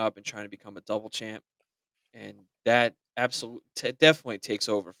going up and trying to become a double champ, and that absolutely definitely takes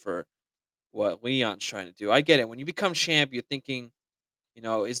over for what Leon's trying to do. I get it. When you become champ, you're thinking,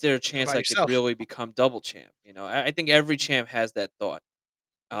 is there a chance About I could yourself. really become double champ? I think every champ has that thought.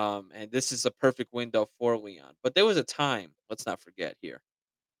 And this is a perfect window for Leon. But there was a time, let's not forget here,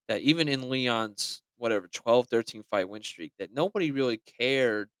 that even in Leon's whatever 12, 13 fight win streak, that nobody really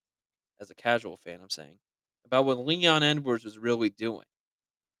cared as a casual fan, I'm saying, about what Leon Edwards was really doing.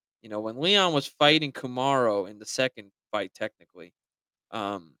 When Leon was fighting Kumaro in the second fight, technically,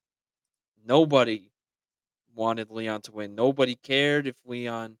 um, nobody wanted Leon to win. Nobody cared if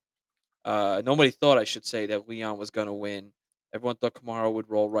nobody thought, I should say, that Leon was going to win. Everyone thought Kamara would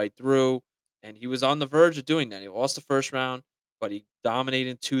roll right through, and he was on the verge of doing that. He lost the first round, but he dominated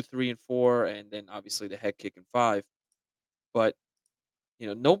in 2, 3, and 4, and then obviously the head kick in 5. But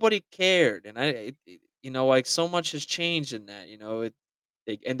nobody cared, and like so much has changed in that.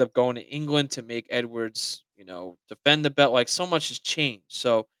 They end up going to England to make Edwards, defend the belt. Like so much has changed.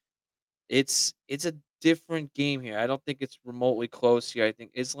 So it's a different game here. I don't think it's remotely close here. I think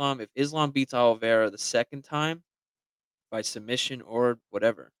if Islam beats Oliveira the second time by submission or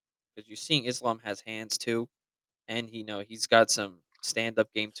whatever, because you're seeing Islam has hands too, and he's got some stand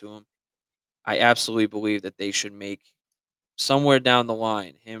up game to him. I absolutely believe that they should make somewhere down the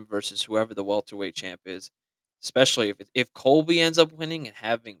line him versus whoever the welterweight champ is. Especially if Colby ends up winning and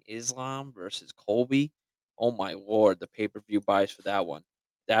having Islam versus Colby, oh my lord, the pay per view buys for that one,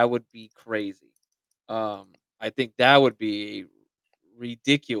 that would be crazy. I think that would be a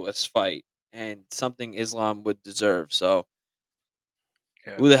ridiculous fight and something Islam would deserve. So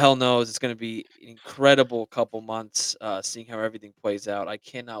Yeah. who the hell knows? It's going to be an incredible couple months, seeing how everything plays out. I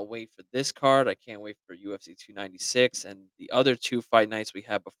cannot wait for this card. I can't wait for UFC 296 and the other two fight nights we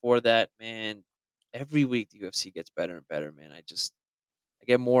had before that. Man, every week the UFC gets better and better. Man, I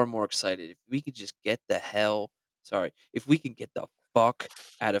get more and more excited. If we could just get the hell, sorry, if we can get the fuck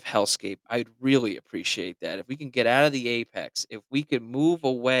out of Hellscape, I'd really appreciate that. If we can get out of the Apex, if we could move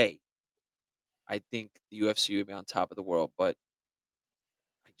away, I think the UFC would be on top of the world. But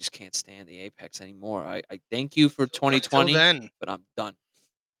I just can't stand the Apex anymore. I thank you for Until 2020, then, but I'm done.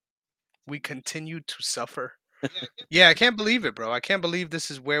 we continue to suffer. Yeah, I can't believe it, bro. I can't believe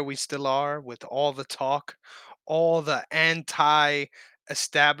this is where we still are with all the talk, all the anti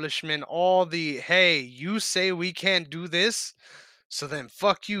establishment, all the hey, you say we can't do this, so then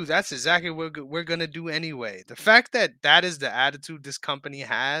fuck you. That's exactly what we're going to do anyway. The fact that that is the attitude this company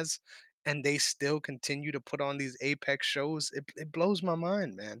has and they still continue to put on these Apex shows, it blows my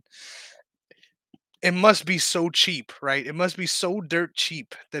mind, man. It must be so cheap, right? It must be so dirt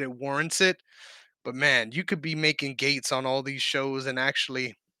cheap that it warrants it. But man, you could be making gates on all these shows and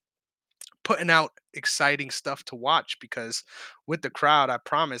actually putting out exciting stuff to watch because with the crowd, I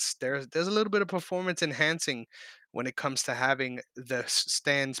promise there's a little bit of performance enhancing when it comes to having the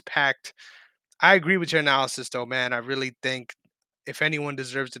stands packed. I agree with your analysis though, man. I really think if anyone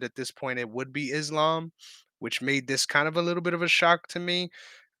deserves it at this point, it would be Islam, which made this kind of a little bit of a shock to me.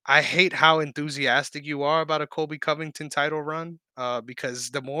 I hate how enthusiastic you are about a Colby Covington title run,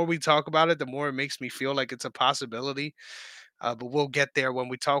 because the more we talk about it, the more it makes me feel like it's a possibility. But we'll get there when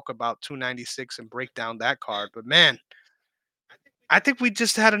we talk about 296 and break down that card. But man, I think we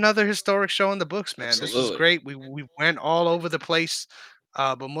just had another historic show in the books, man. This was Absolutely. great. We went all over the place,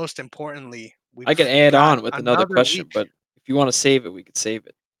 but most importantly, I we've could add got on with another another question, week. but if you want to save it, we could save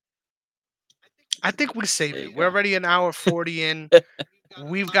it. I think we save There you it. We're go. already an hour 40 in.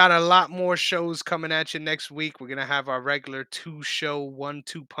 We've got a lot more shows coming at you next week. We're gonna have our regular two-show,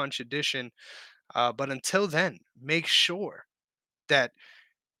 one-two punch edition. But until then, make sure that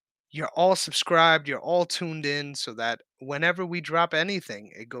you're all subscribed, you're all tuned in so that whenever we drop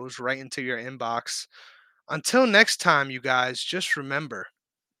anything, it goes right into your inbox. Until next time, you guys, just remember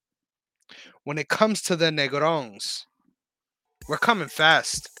when it comes to the Negrons, we're coming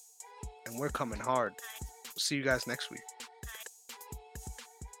fast and we're coming hard. See you guys next week.